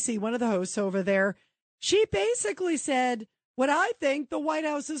MSNBC, one of the hosts over there, she basically said what I think the White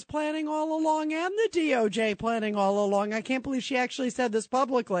House is planning all along and the DOJ planning all along. I can't believe she actually said this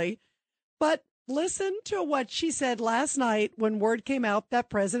publicly, but listen to what she said last night when word came out that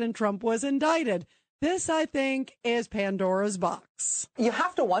President Trump was indicted. This, I think, is Pandora's box. You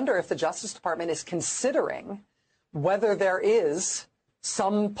have to wonder if the Justice Department is considering whether there is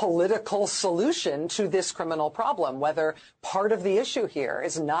some political solution to this criminal problem, whether part of the issue here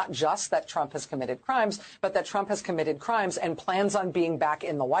is not just that Trump has committed crimes, but that Trump has committed crimes and plans on being back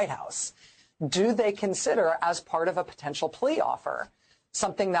in the White House. Do they consider, as part of a potential plea offer,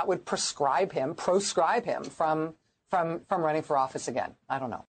 something that would proscribe him from running for office again? I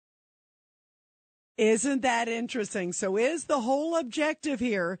don't know. Isn't that interesting? So is the whole objective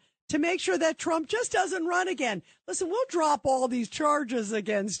here to make sure that Trump just doesn't run again? Listen, we'll drop all these charges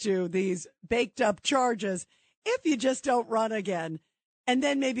against you, these baked up charges, if you just don't run again. And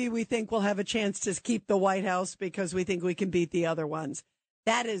then maybe we think we'll have a chance to keep the White House because we think we can beat the other ones.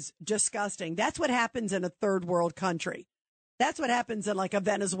 That is disgusting. That's what happens in a third world country. That's what happens in like a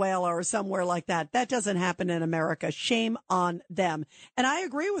Venezuela or somewhere like that. That doesn't happen in America. Shame on them. And I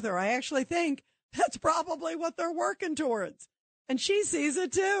agree with her. I actually think that's probably what they're working towards. And she sees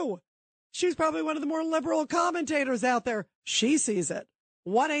it too. She's probably one of the more liberal commentators out there. She sees it.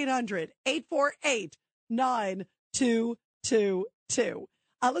 1-800-848-9222.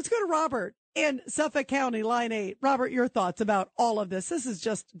 Let's go to Robert in Suffolk County, line 8. Robert, your thoughts about all of this. This is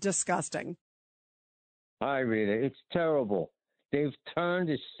just disgusting. Hi, Rita. It's terrible. They've turned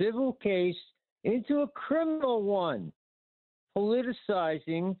a civil case into a criminal one,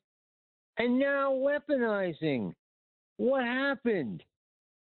 politicizing and now weaponizing. What happened?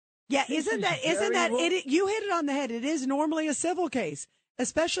 Yeah, isn't that it? You hit it on the head. It is normally a civil case,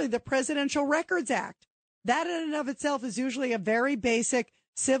 especially the Presidential Records Act. That in and of itself is usually a very basic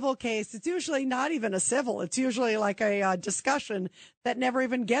civil case. It's usually not even a civil. It's usually like a discussion that never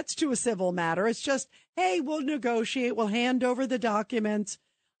even gets to a civil matter. It's just, hey, we'll negotiate. We'll hand over the documents.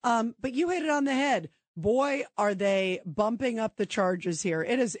 But you hit it on the head. Boy, are they bumping up the charges here.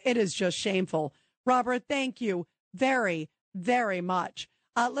 It is just shameful. Robert, thank you very, very much.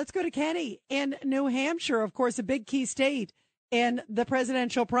 Let's go to Kenny in New Hampshire, of course, a big key state in the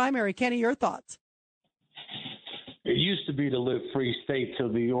presidential primary. Kenny, your thoughts? It used to be the live free state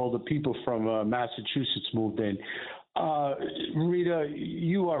till all the people from Massachusetts moved in. Rita,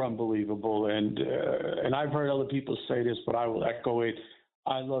 you are unbelievable, and I've heard other people say this, but I will echo it.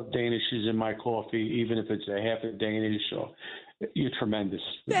 I love Danishes in my coffee, even if it's a half a Danish. Or you're tremendous.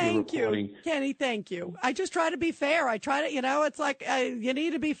 Thank you, Kenny. Thank you. I just try to be fair. I try to, it's like you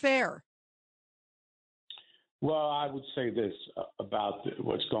need to be fair. Well, I would say this about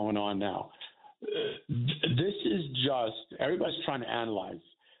what's going on now. This is just, everybody's trying to analyze.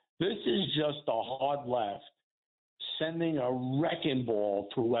 This is just the hard left sending a wrecking ball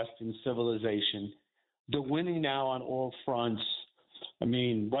to Western civilization. They're winning now on all fronts. I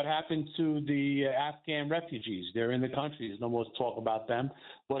mean, what happened to the Afghan refugees? They're in the country. There's no more talk about them.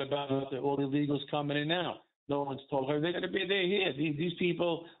 What about all the illegals coming in now? No one's told her they're here. These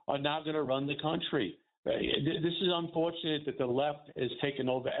people are not going to run the country. This is unfortunate that the left has taken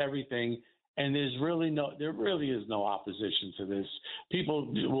over everything, and there really is no opposition to this. People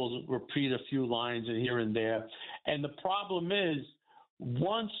will repeat a few lines here and there, and the problem is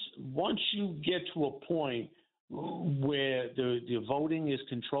once you get to a point where the voting is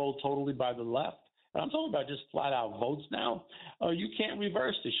controlled totally by the left, and I'm talking about just flat out votes now, you can't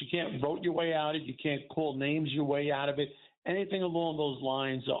reverse this. You can't vote your way out of it. You can't call names your way out of it. Anything along those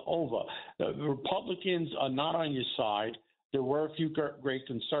lines are over. The Republicans are not on your side. There were a few great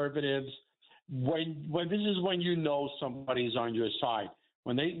conservatives. When this is when you know somebody's on your side.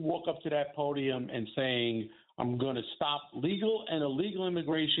 When they walk up to that podium and saying, I'm going to stop legal and illegal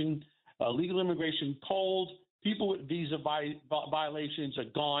immigration cold, people with visa violations are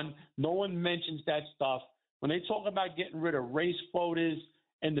gone. No one mentions that stuff. When they talk about getting rid of race quotas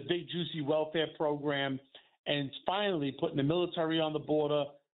and the big juicy welfare program, and finally putting the military on the border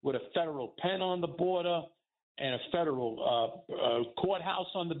with a federal pen on the border and a federal courthouse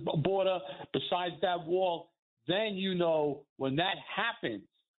on the border besides that wall, then you know when that happens,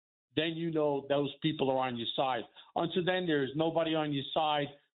 then you know those people are on your side. Until then, there's nobody on your side.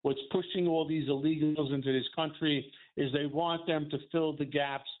 What's pushing all these illegals into this country is they want them to fill the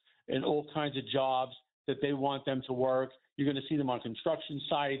gaps in all kinds of jobs that they want them to work. You're going to see them on construction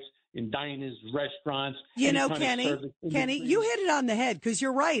sites, in diners, restaurants. You know, Kenny, you hit it on the head because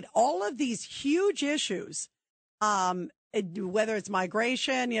you're right. All of these huge issues, whether it's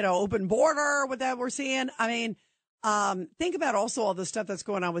migration, open border, what that we're seeing. I mean, think about also all the stuff that's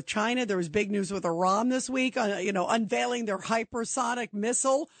going on with China. There was big news with Iran this week, unveiling their hypersonic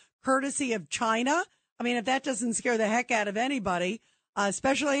missile courtesy of China. I mean, if that doesn't scare the heck out of anybody,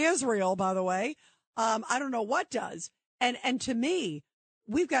 especially Israel, by the way, I don't know what does. And to me,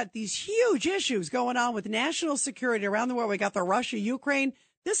 we've got these huge issues going on with national security around the world. We got the Russia, Ukraine.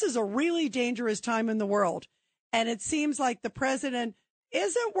 This is a really dangerous time in the world. And it seems like the president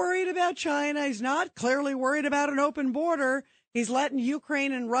isn't worried about China. He's not clearly worried about an open border. He's letting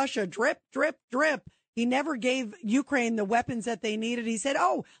Ukraine and Russia drip, drip, drip. He never gave Ukraine the weapons that they needed. He said,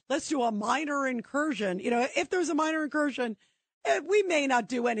 oh, let's do a minor incursion. You know, if there's a minor incursion, we may not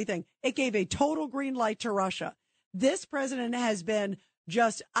do anything. It gave a total green light to Russia. This president has been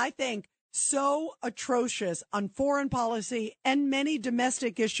just, I think, so atrocious on foreign policy and many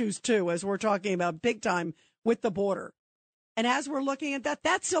domestic issues, too, as we're talking about big time with the border. And as we're looking at that,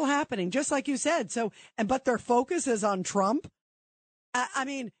 that's still happening, just like you said. But their focus is on Trump. I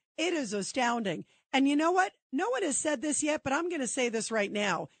mean, it is astounding. And you know what? No one has said this yet, but I'm going to say this right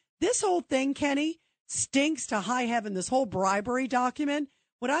now. This whole thing, Kenny, stinks to high heaven, this whole bribery document.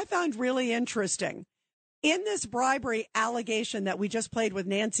 What I found really interesting in this bribery allegation that we just played with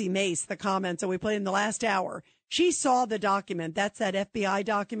Nancy Mace, the comments that we played in the last hour, she saw the document. That's that FBI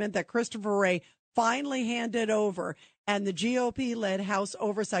document that Christopher Wray finally handed over, and the GOP-led House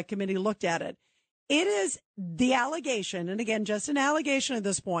Oversight Committee looked at it. It is the allegation, and again, just an allegation at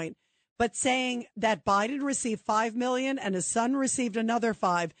this point, but saying that Biden received $5 million and his son received another $5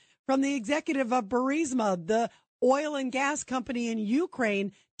 million from the executive of Burisma, the oil and gas company in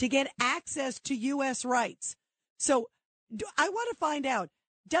Ukraine, to get access to U.S. rights. So I want to find out,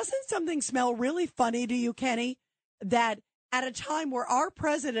 doesn't something smell really funny to you, Kenny, that at a time where our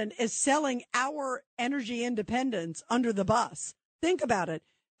president is selling our energy independence under the bus? Think about it.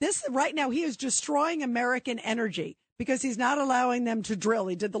 This right now, he is destroying American energy because he's not allowing them to drill.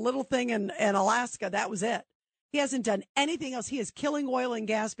 He did the little thing in Alaska. That was it. He hasn't done anything else. He is killing oil and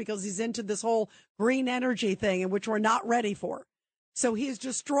gas because he's into this whole green energy thing, in which we're not ready for. So he is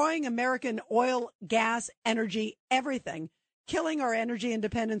destroying American oil, gas, energy, everything, killing our energy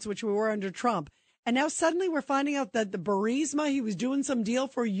independence, which we were under Trump. And now suddenly we're finding out that the Burisma, he was doing some deal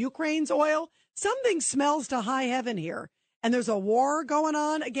for Ukraine's oil. Something smells to high heaven here. And there's a war going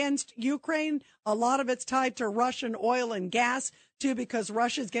on against Ukraine. A lot of it's tied to Russian oil and gas, too, because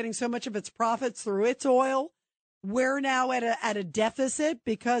Russia's getting so much of its profits through its oil. We're now at a deficit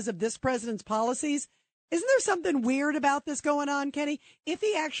because of this president's policies. Isn't there something weird about this going on, Kenny? If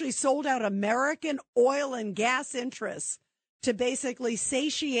he actually sold out American oil and gas interests to basically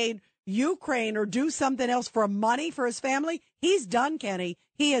satiate Ukraine or do something else for money for his family, he's done, Kenny.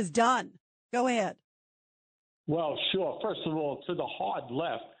 He is done. Go ahead. Well, sure. First of all, to the hard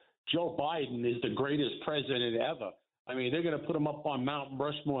left, Joe Biden is the greatest president ever. I mean, they're going to put him up on Mount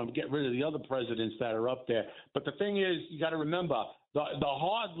Rushmore and get rid of the other presidents that are up there. But the thing is, you got to remember, the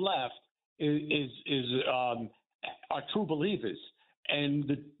hard left are true believers.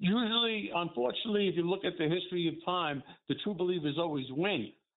 And usually, unfortunately, if you look at the history of time, the true believers always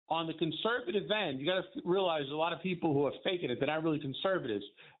win. On the conservative end, you got to realize a lot of people who are faking it, they're not really conservatives.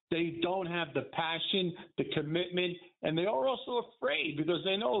 They don't have the passion, the commitment, and they are also afraid because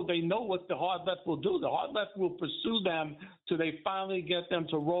they know what the hard left will do. The hard left will pursue them till they finally get them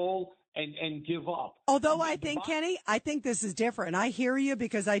to roll and give up. Although I think, Kenny, I think this is different. I hear you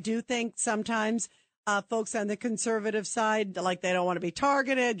because I do think sometimes folks on the conservative side, like they don't want to be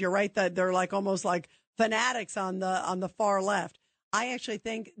targeted. You're right that they're like almost like fanatics on the far left. I actually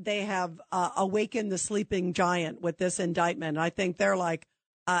think they have awakened the sleeping giant with this indictment. I think they're like,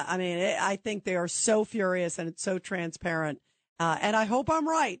 I think they are so furious and it's so transparent. And I hope I'm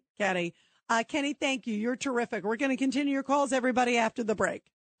right, Kenny. Kenny, thank you. You're terrific. We're going to continue your calls, everybody, after the break.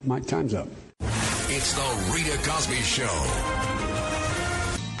 My time's up. It's the Rita Cosby Show.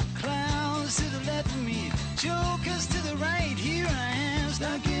 Clowns to the left of me, jokers to the right. Here I am,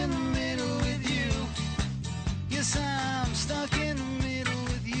 stuck in the middle with you. Yes, I'm stuck in the middle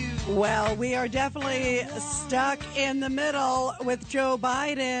with you. Well, we are definitely stuck in the middle with Joe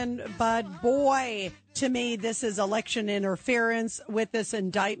Biden, but boy, to me, this is election interference with this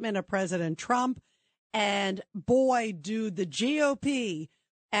indictment of President Trump. And boy, do the GOP,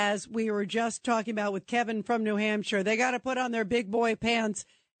 as we were just talking about with Kevin from New Hampshire, they got to put on their big boy pants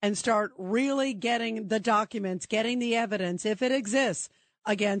and start really getting the documents, getting the evidence, if it exists,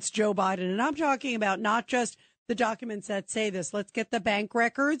 against Joe Biden. And I'm talking about not just the documents that say this. Let's get the bank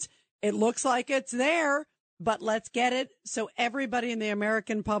records. It looks like it's there, but let's get it so everybody in the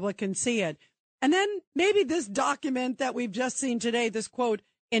American public can see it. And then maybe this document that we've just seen today, this quote,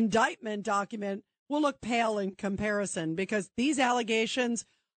 indictment document, will look pale in comparison because these allegations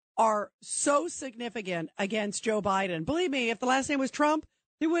are so significant against Joe Biden. Believe me, if the last name was Trump,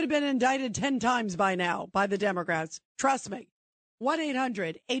 he would have been indicted 10 times by now by the Democrats. Trust me.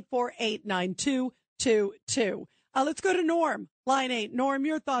 1-800-848-9222. Let's go to Norm, line 8. Norm,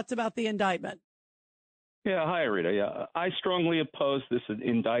 your thoughts about the indictment. Yeah, hi, Rita. Yeah, I strongly oppose this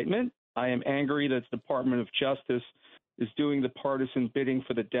indictment. I am angry that the Department of Justice is doing the partisan bidding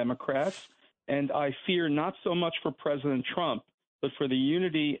for the Democrats. And I fear not so much for President Trump, but for the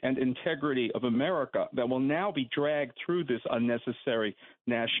unity and integrity of America that will now be dragged through this unnecessary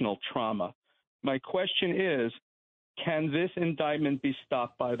national trauma. My question is, can this indictment be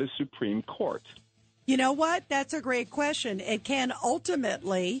stopped by the Supreme Court? You know what? That's a great question. It can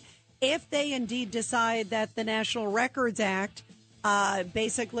ultimately, if they indeed decide that the National Records Act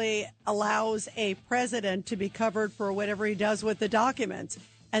basically allows a president to be covered for whatever he does with the documents.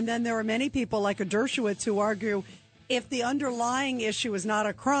 And then there are many people like a Dershowitz who argue if the underlying issue is not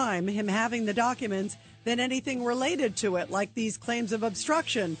a crime, him having the documents, then anything related to it, like these claims of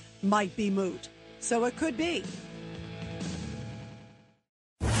obstruction, might be moot. So it could be.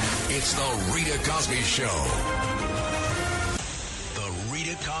 It's the Rita Cosby Show. The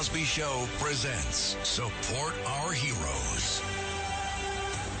Rita Cosby Show presents Support Our Heroes.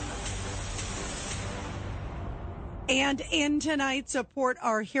 And in tonight's Support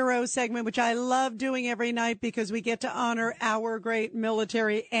Our Heroes segment, which I love doing every night because we get to honor our great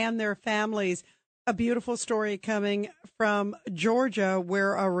military and their families, a beautiful story coming from Georgia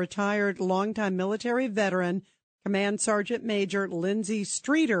where a retired longtime military veteran, Command Sergeant Major Lindsey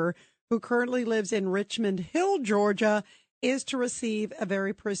Streeter, who currently lives in Richmond Hill, Georgia, is to receive a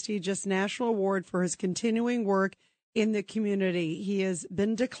very prestigious national award for his continuing work in the community. He has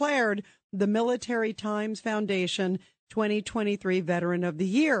been declared the Military Times Foundation 2023 Veteran of the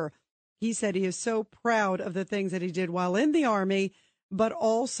Year. He said he is so proud of the things that he did while in the Army, but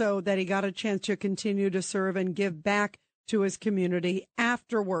also that he got a chance to continue to serve and give back to his community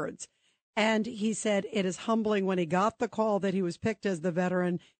afterwards. And he said it is humbling when he got the call that he was picked as the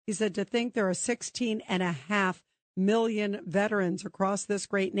veteran. He said to think there are 16.5 million veterans across this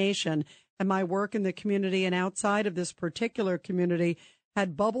great nation, and my work in the community and outside of this particular community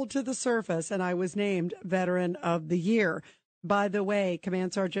had bubbled to the surface, and I was named Veteran of the Year. By the way,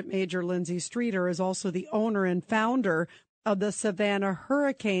 Command Sergeant Major Lindsey Streeter is also the owner and founder of the Savannah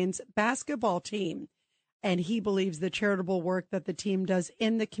Hurricanes basketball team. And he believes the charitable work that the team does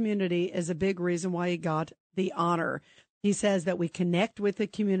in the community is a big reason why he got the honor. He says that we connect with the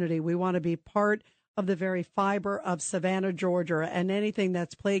community. We want to be part of the very fiber of Savannah, Georgia, and anything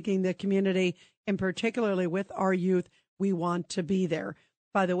that's plaguing the community, and particularly with our youth, we want to be there.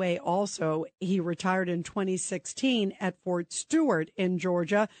 By the way, also, he retired in 2016 at Fort Stewart in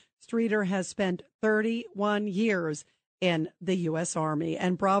Georgia. Streeter has spent 31 years in the U.S. Army,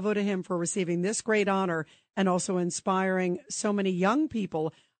 and bravo to him for receiving this great honor and also inspiring so many young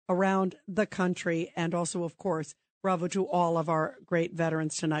people around the country. And also, of course, bravo to all of our great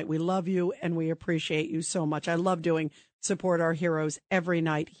veterans tonight. We love you and we appreciate you so much. I love doing Support Our Heroes every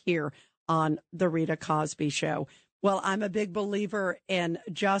night here on The Rita Cosby Show. Well, I'm a big believer in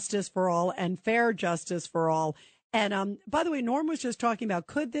justice for all and fair justice for all. And by the way, Norm was just talking about,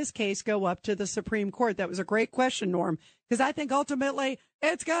 could this case go up to the Supreme Court? That was a great question, Norm, because I think ultimately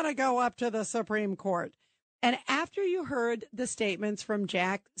it's going to go up to the Supreme Court. And after you heard the statements from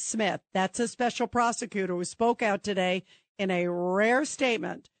Jack Smith, that's a special prosecutor who spoke out today in a rare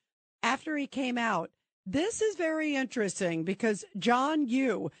statement, after he came out, this is very interesting because John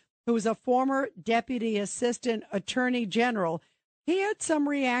Yoo, who was a former Deputy Assistant Attorney General, he had some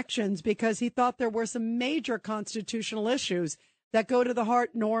reactions because he thought there were some major constitutional issues that go to the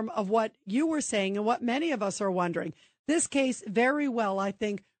heart, Norm, of what you were saying and what many of us are wondering. This case very well, I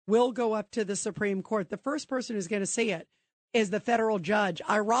think, will go up to the Supreme Court. The first person who's going to see it is the federal judge.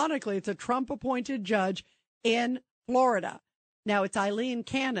 Ironically, it's a Trump-appointed judge in Florida. Now, it's Eileen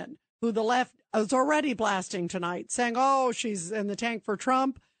Cannon, who the left is already blasting tonight, saying, oh, she's in the tank for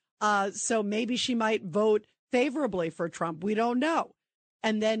Trump. So maybe she might vote favorably for Trump. We don't know.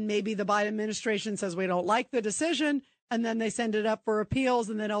 And then maybe the Biden administration says we don't like the decision, and then they send it up for appeals,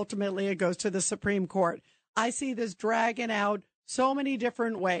 and then ultimately it goes to the Supreme Court. I see this dragging out so many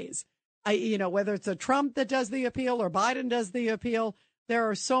different ways. Whether it's a Trump that does the appeal or Biden does the appeal, there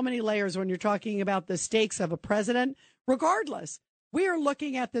are so many layers when you're talking about the stakes of a president. Regardless, we are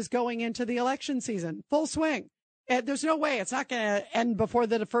looking at this going into the election season, full swing. There's no way it's not going to end before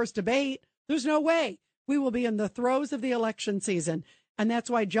the first debate. There's no way. We will be in the throes of the election season. And that's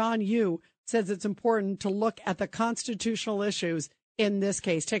why John Yoo says it's important to look at the constitutional issues in this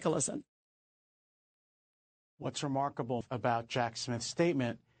case. Take a listen. What's remarkable about Jack Smith's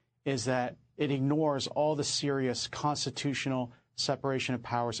statement is that it ignores all the serious constitutional separation of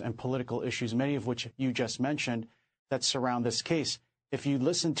powers and political issues, many of which you just mentioned, that surround this case. If you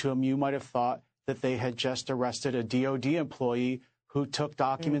listened to him, you might have thought that they had just arrested a DOD employee who took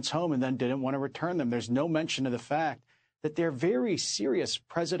documents home and then didn't want to return them. There's no mention of the fact that there are very serious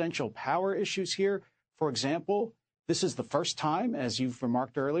presidential power issues here. For example, This is the first time, as you've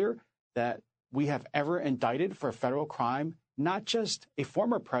remarked earlier, that we have ever indicted for a federal crime, not just a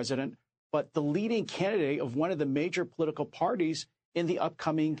former president, but the leading candidate of one of the major political parties in the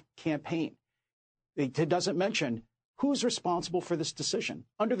upcoming campaign. It doesn't mention who's responsible for this decision.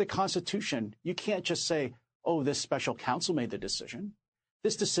 Under the Constitution, you can't just say, oh, this special counsel made the decision.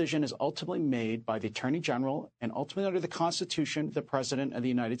 This decision is ultimately made by the Attorney General and ultimately under the Constitution, the President of the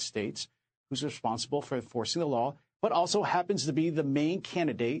United States, who's responsible for enforcing the law, but also happens to be the main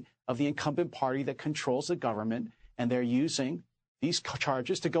candidate of the incumbent party that controls the government. And they're using these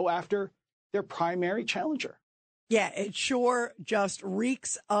charges to go after their primary challenger. Yeah, it sure just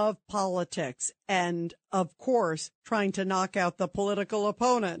reeks of politics and, of course, trying to knock out the political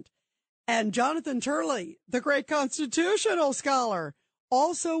opponent. And Jonathan Turley, the great constitutional scholar,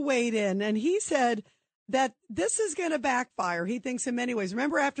 also weighed in, and he said that this is going to backfire. He thinks in many ways.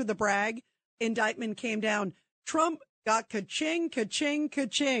 Remember after the Bragg indictment came down, Trump got ka-ching, ka-ching,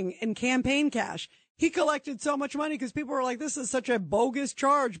 ka-ching in campaign cash. He collected so much money because people were like, this is such a bogus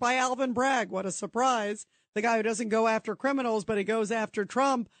charge by Alvin Bragg. What a surprise. The guy who doesn't go after criminals, but he goes after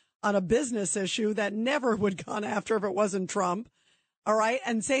Trump on a business issue that never would gone after if it wasn't Trump. All right.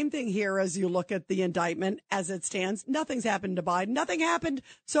 And same thing here as you look at the indictment as it stands. Nothing's happened to Biden. Nothing happened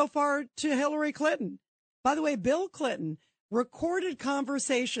so far to Hillary Clinton. By the way, Bill Clinton recorded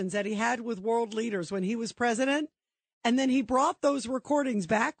conversations that he had with world leaders when he was president. And then he brought those recordings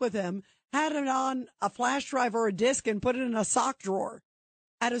back with him, had it on a flash drive or a disk and put it in a sock drawer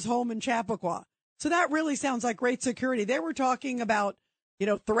at his home in Chappaqua. So that really sounds like great security. They were talking about,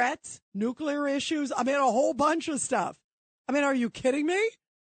 threats, nuclear issues. I mean, a whole bunch of stuff. I mean, are you kidding me?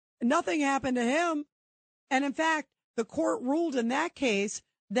 Nothing happened to him. And in fact, the court ruled in that case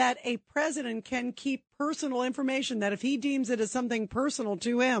that a president can keep personal information, that if he deems it as something personal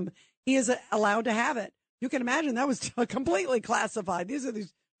to him, he is allowed to have it. You can imagine that was completely classified. These are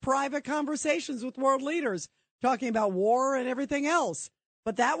these private conversations with world leaders talking about war and everything else.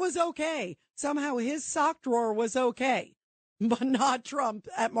 But that was okay. Somehow his sock drawer was okay, but not Trump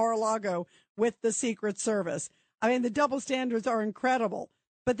at Mar-a-Lago with the Secret Service. I mean, the double standards are incredible,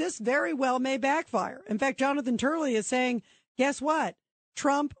 but this very well may backfire. In fact, Jonathan Turley is saying, guess what?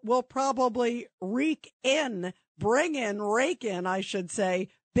 Trump will probably rake in, I should say,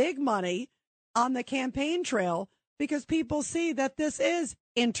 big money on the campaign trail because people see that this is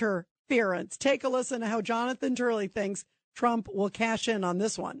interference. Take a listen to how Jonathan Turley thinks Trump will cash in on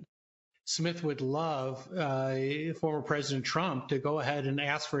this one. Smith would love former President Trump to go ahead and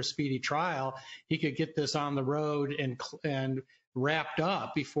ask for a speedy trial. He could get this on the road and wrapped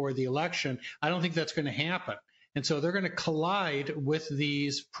up before the election. I don't think that's going to happen. And so they're going to collide with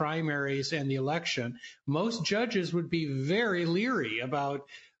these primaries and the election. Most judges would be very leery about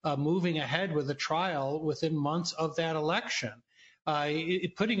moving ahead with a trial within months of that election.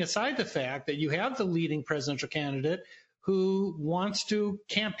 Putting aside the fact that you have the leading presidential candidate who wants to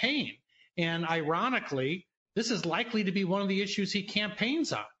campaign. And ironically, this is likely to be one of the issues he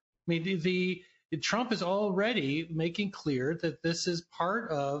campaigns on. I mean, Trump is already making clear that this is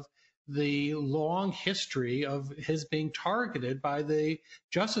part of the long history of his being targeted by the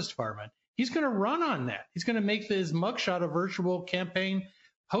Justice Department. He's going to run on that. He's going to make his mugshot a virtual campaign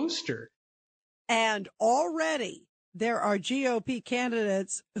poster. And already there are GOP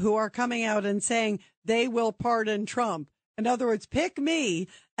candidates who are coming out and saying they will pardon Trump. In other words, pick me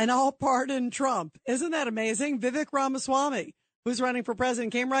and I'll pardon Trump. Isn't that amazing? Vivek Ramaswamy, who's running for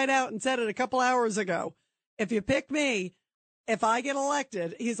president, came right out and said it a couple hours ago. If you pick me, if I get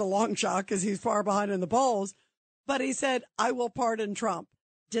elected, he's a long shot because he's far behind in the polls, but he said, I will pardon Trump.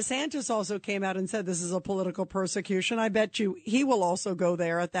 DeSantis also came out and said this is a political persecution. I bet you he will also go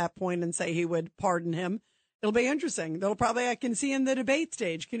there at that point and say he would pardon him. It'll be interesting. I can see in the debate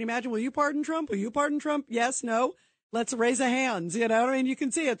stage. Can you imagine? Will you pardon Trump? Will you pardon Trump? Yes, no. Let's raise a hands. You know what I mean? You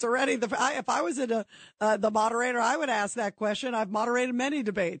can see it's already if I was the moderator, I would ask that question. I've moderated many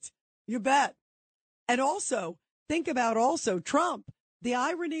debates. You bet. And also think about Trump, the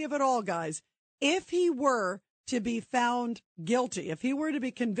irony of it all, guys. If he were to be found guilty, if he were to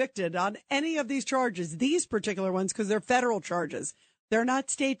be convicted on any of these charges, these particular ones, because they're federal charges, they're not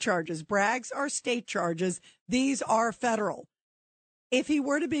state charges. Bragg's are state charges. These are federal. If he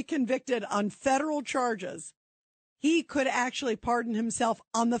were to be convicted on federal charges, he could actually pardon himself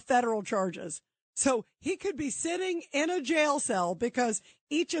on the federal charges. So he could be sitting in a jail cell because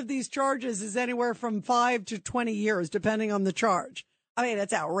each of these charges is anywhere from 5 to 20 years, depending on the charge. I mean,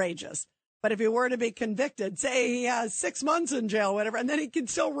 it's outrageous. But if he were to be convicted, say he has 6 months in jail, whatever, and then he can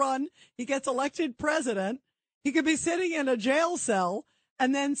still run, he gets elected president, he could be sitting in a jail cell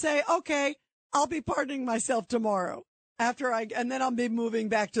and then say, okay, I'll be pardoning myself tomorrow. And then I'll be moving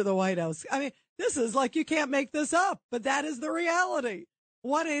back to the White House. I mean, this is like, you can't make this up, but that is the reality.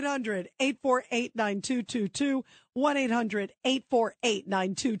 1-800-848-9222.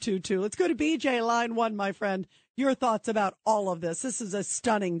 1-800-848-9222. Let's go to BJ, line 1, my friend. Your thoughts about all of this. This is a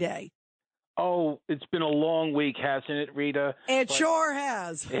stunning day. Oh, it's been a long week, hasn't it, Rita? It sure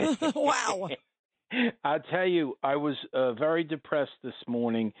has. Wow. I'll tell you, I was very depressed this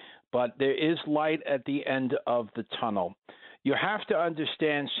morning, but there is light at the end of the tunnel. You have to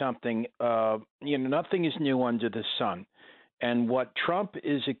understand something. Nothing is new under the sun. And what Trump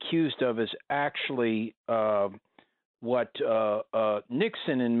is accused of is actually what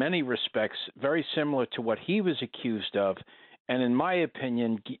Nixon, in many respects, very similar to what he was accused of. And in my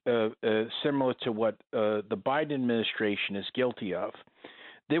opinion, similar to what the Biden administration is guilty of.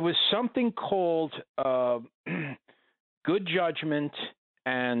 There was something called good judgment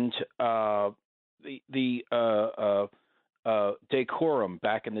and the decorum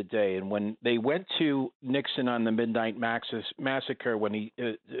back in the day. And when they went to Nixon on the Midnight Massacre, when he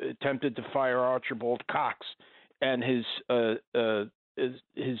attempted to fire Archibald Cox and his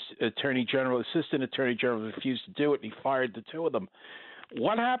attorney general, assistant attorney general, refused to do it, and he fired the two of them.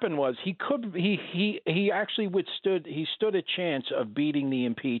 What happened was he actually stood a chance of beating the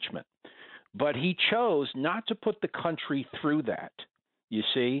impeachment, but he chose not to put the country through that, you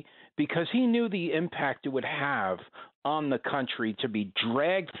see, because he knew the impact it would have on the country to be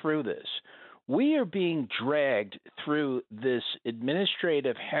dragged through this. We are being dragged through this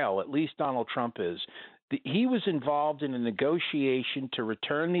administrative hell, at least Donald Trump is. He was involved in a negotiation to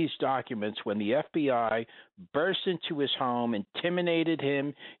return these documents when the FBI burst into his home, intimidated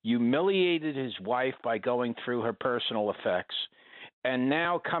him, humiliated his wife by going through her personal effects, and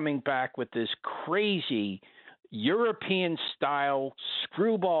now coming back with this crazy European-style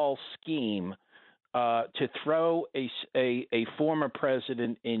screwball scheme to throw a former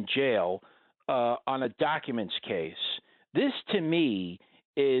president in jail on a documents case. This, to me,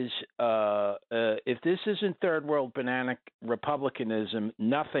 is if this isn't third world banana republicanism,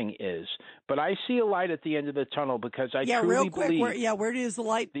 nothing is. But I see a light at the end of the tunnel because I truly real quick, believe where is the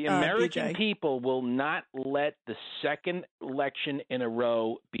light? The American BJ? people will not let the second election in a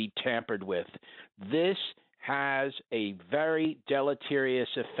row be tampered with. This has a very deleterious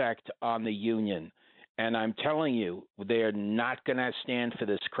effect on the union. And I'm telling you, they're not going to stand for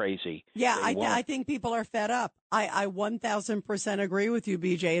this crazy. Yeah, I think people are fed up. I 1,000% agree with you,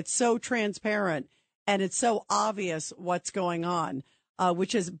 BJ. It's so transparent and it's so obvious what's going on,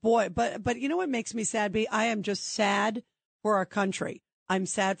 which is, but you know what makes me sad, B? I am just sad for our country. I'm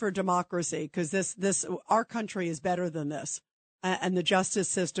sad for democracy because our country is better than this. And the justice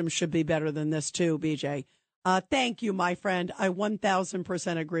system should be better than this too, BJ. Thank you, my friend. I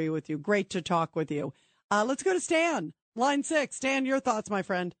 1,000% agree with you. Great to talk with you. Let's go to Stan, line 6. Stan, your thoughts, my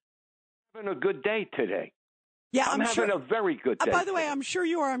friend. Having a good day today. Yeah, I'm having a very good day. By the way, I'm sure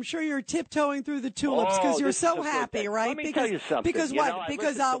you are. I'm sure you're tiptoeing through the tulips because you're so happy, right? Let me tell you something. Because what?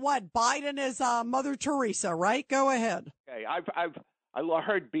 Because what? Biden is Mother Teresa, right? Go ahead. Okay, I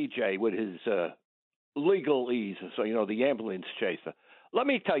heard BJ with his legalese, so the ambulance chaser. Let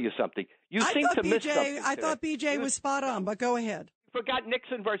me tell you something. You seem to miss something. I thought BJ was spot on, but go ahead. You forgot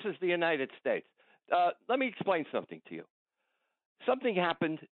Nixon versus the United States. Let me explain something to you. Something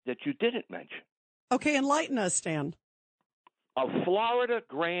happened that you didn't mention. Okay, enlighten us, Stan. A Florida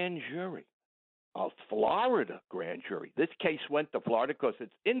grand jury. A Florida grand jury. This case went to Florida because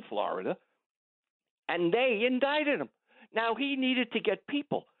it's in Florida, and they indicted him. Now, he needed to get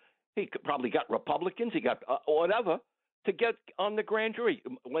people. He probably got Republicans. He got whatever to get on the grand jury.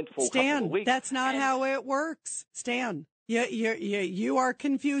 Went for a couple of weeks. That's not how it works, Stan. You are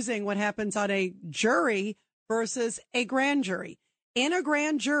confusing what happens on a jury versus a grand jury. In a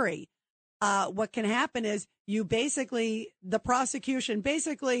grand jury, what can happen is the prosecution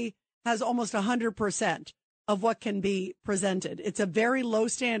basically has almost 100% of what can be presented. It's a very low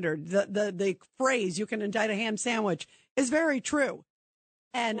standard. The phrase, you can indict a ham sandwich, is very true.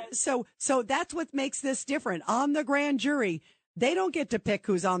 And so that's what makes this different. On the grand jury, they don't get to pick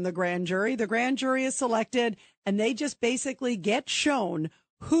who's on the grand jury. The grand jury is selected, and they just basically get shown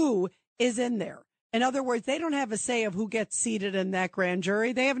who is in there. In other words, they don't have a say of who gets seated in that grand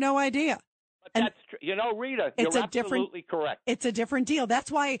jury. They have no idea. But that's true. Rita, you're absolutely correct. It's a different deal.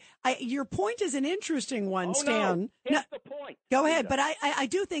 That's why your point is an interesting one, Stan. No, here's the point. Go ahead. But I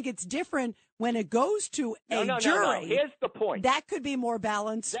do think it's different when it goes to a jury. No. Here's the point. That could be more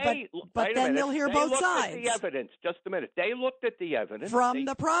balanced, but then they'll hear both sides. They looked at the evidence. Just a minute. They looked at the evidence. From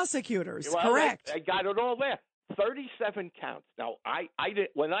the prosecutors, correct. They got it all there. 37 counts. Now, I did,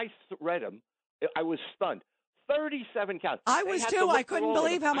 when I read them, I was stunned. 37 counts. I They was had to too. look I through couldn't all of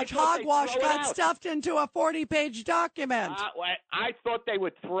believe them. how much I thought they'd hogwash throw it got out. stuffed into a 40-page document. I thought they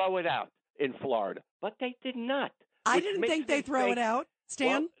would throw it out in Florida, but they did not. I which didn't makes think me they'd throw it out,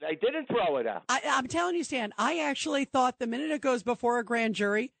 Stan. Well, they didn't throw it out. I'm telling you, Stan, I actually thought the minute it goes before a grand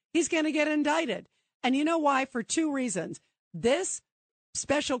jury, he's going to get indicted. And you know why? For two reasons. This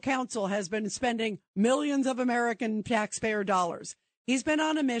special counsel has been spending millions of American taxpayer dollars. He's been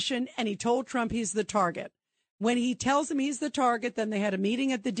on a mission, and he told Trump he's the target. When he tells him he's the target, then they had a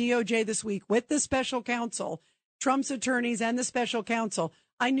meeting at the DOJ this week with the special counsel, Trump's attorneys and the special counsel.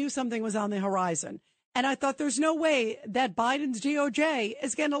 I knew something was on the horizon. And I thought there's no way that Biden's DOJ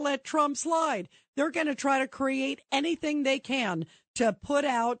is going to let Trump slide. They're going to try to create anything they can to put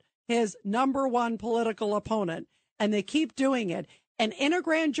out his number one political opponent. And they keep doing it. And in a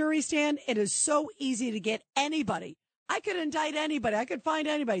grand jury, Stan, it is so easy to get anybody. I could indict anybody. I could find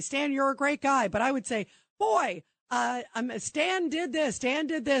anybody. Stan, you're a great guy. But I would say, boy, Stan did this. Stan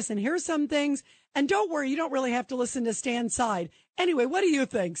did this. And here's some things. And don't worry, you don't really have to listen to Stan's side. Anyway, what do you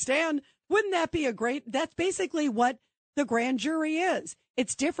think, Stan? Wouldn't that be that's basically what the grand jury is.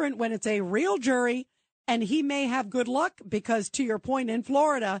 It's different when it's a real jury, and he may have good luck because, to your point, in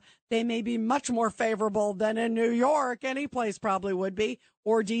Florida, they may be much more favorable than in New York. Any place probably would be,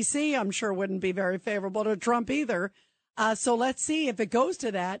 or D.C. I'm sure wouldn't be very favorable to Trump either. So let's see if it goes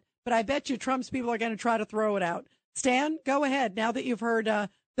to that. But I bet you Trump's people are going to try to throw it out. Stan, go ahead. Now that you've heard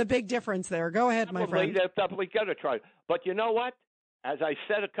the big difference there, go ahead, my friend. They're definitely going to try. But you know what? As I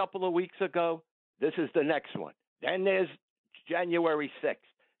said a couple of weeks ago, this is the next one. Then there's January 6th.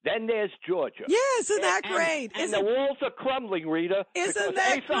 Then there's Georgia. Yeah, isn't that great? And the walls are crumbling, Rita. Isn't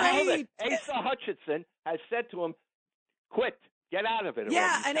that great? Asa Hutchinson has said to him, quit. Get out of it.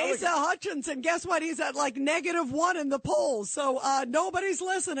 Yeah, and Asa Hutchinson, guess what? He's at like -1 in the polls. So nobody's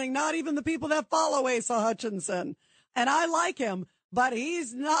listening, not even the people that follow Asa Hutchinson. And I like him, but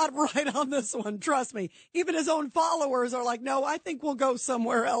he's not right on this one. Trust me. Even his own followers are like, no, I think we'll go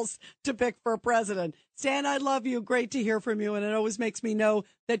somewhere else to pick for president. Stan, I love you. Great to hear from you. And it always makes me know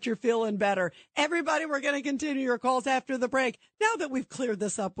that you're feeling better. Everybody, we're going to continue your calls after the break now that we've cleared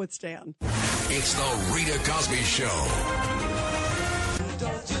this up with Stan. It's the Rita Cosby Show.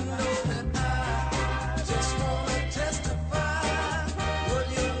 Don't you know that I just want to testify what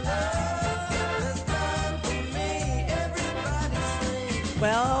your love has done for me? Everybody sing.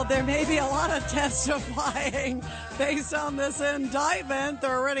 Well, there may be a lot of testifying based on this indictment.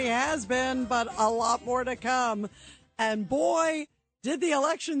 There already has been, but a lot more to come. And boy, did the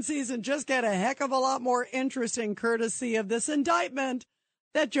election season just get a heck of a lot more interesting courtesy of this indictment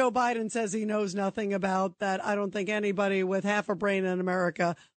that Joe Biden says he knows nothing about, that I don't think anybody with half a brain in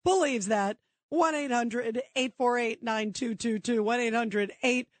America believes that. 1-800-848-9222,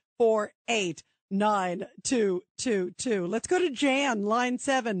 1-800-848-9222. Let's go to Jan, line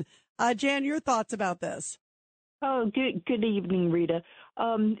 7. Jan, your thoughts about this? Oh, good evening, Rita.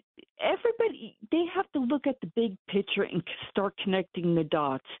 Everybody, they have to look at the big picture and start connecting the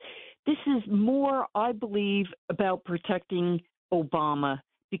dots. This is more, I believe, about protecting Obama,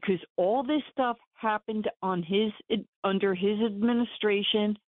 because all this stuff happened under his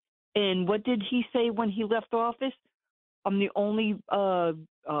administration. And what did he say when he left office? I'm the only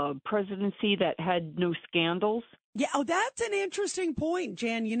presidency that had no scandals. Yeah, that's an interesting point,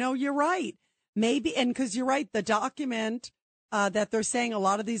 Jan. You know, you're right. Maybe, and because you're right, the document that they're saying a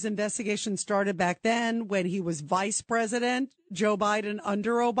lot of these investigations started back then when he was vice president, Joe Biden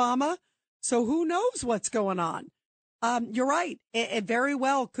under Obama. So who knows what's going on? You're right. It very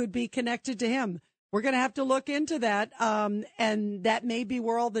well could be connected to him. We're going to have to look into that. And that may be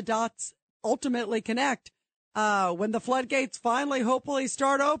where all the dots ultimately connect. When the floodgates finally, hopefully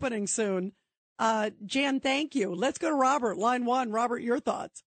start opening soon. Jan, thank you. Let's go to Robert, line 1. Robert, your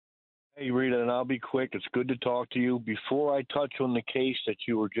thoughts. Hey, Rita, and I'll be quick. It's good to talk to you. Before I touch on the case that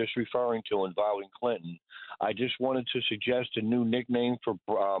you were just referring to involving Clinton, I just wanted to suggest a new nickname for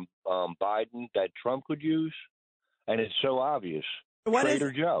Biden that Trump could use. And it's so obvious. What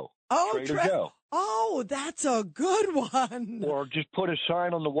Trader Joe. Oh, Trader Joe. Oh, that's a good one. Or just put a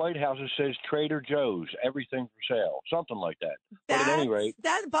sign on the White House that says Trader Joe's, everything for sale, something like that. But at any rate,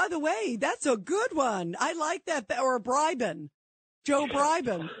 by the way, that's a good one. I like that. Or Bribin, Joe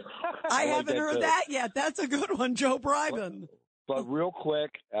Bribin. I haven't heard that yet. That's a good one, Joe Bribin. But real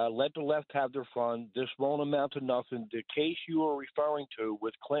quick, let the left have their fun. This won't amount to nothing. The case you were referring to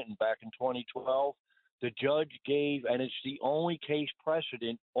with Clinton back in 2012. The judge gave, and it's the only case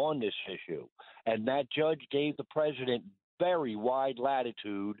precedent on this issue, and that judge gave the president very wide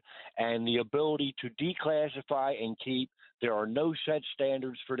latitude and the ability to declassify and keep. There are no set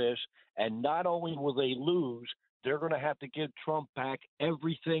standards for this. And not only will they lose, they're going to have to give Trump back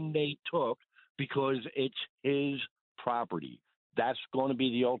everything they took because it's his property. That's going to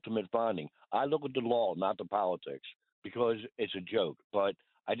be the ultimate finding. I look at the law, not the politics, because it's a joke. But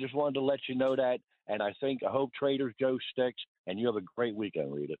I just wanted to let you know that. And I hope Trader Joe sticks. And you have a great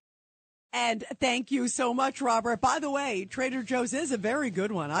weekend, Rita. And thank you so much, Robert. By the way, Trader Joe's is a very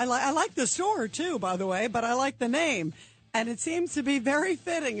good one. I like the store, too, by the way, but I like the name. And it seems to be very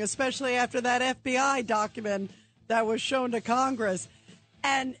fitting, especially after that FBI document that was shown to Congress.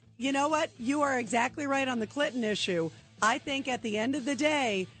 And you know what? You are exactly right on the Clinton issue. I think at the end of the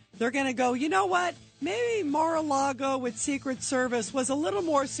day, they're going to go, you know what? Maybe Mar-a-Lago with Secret Service was a little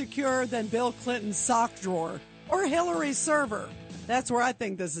more secure than Bill Clinton's sock drawer or Hillary's server. That's where I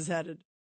think this is headed.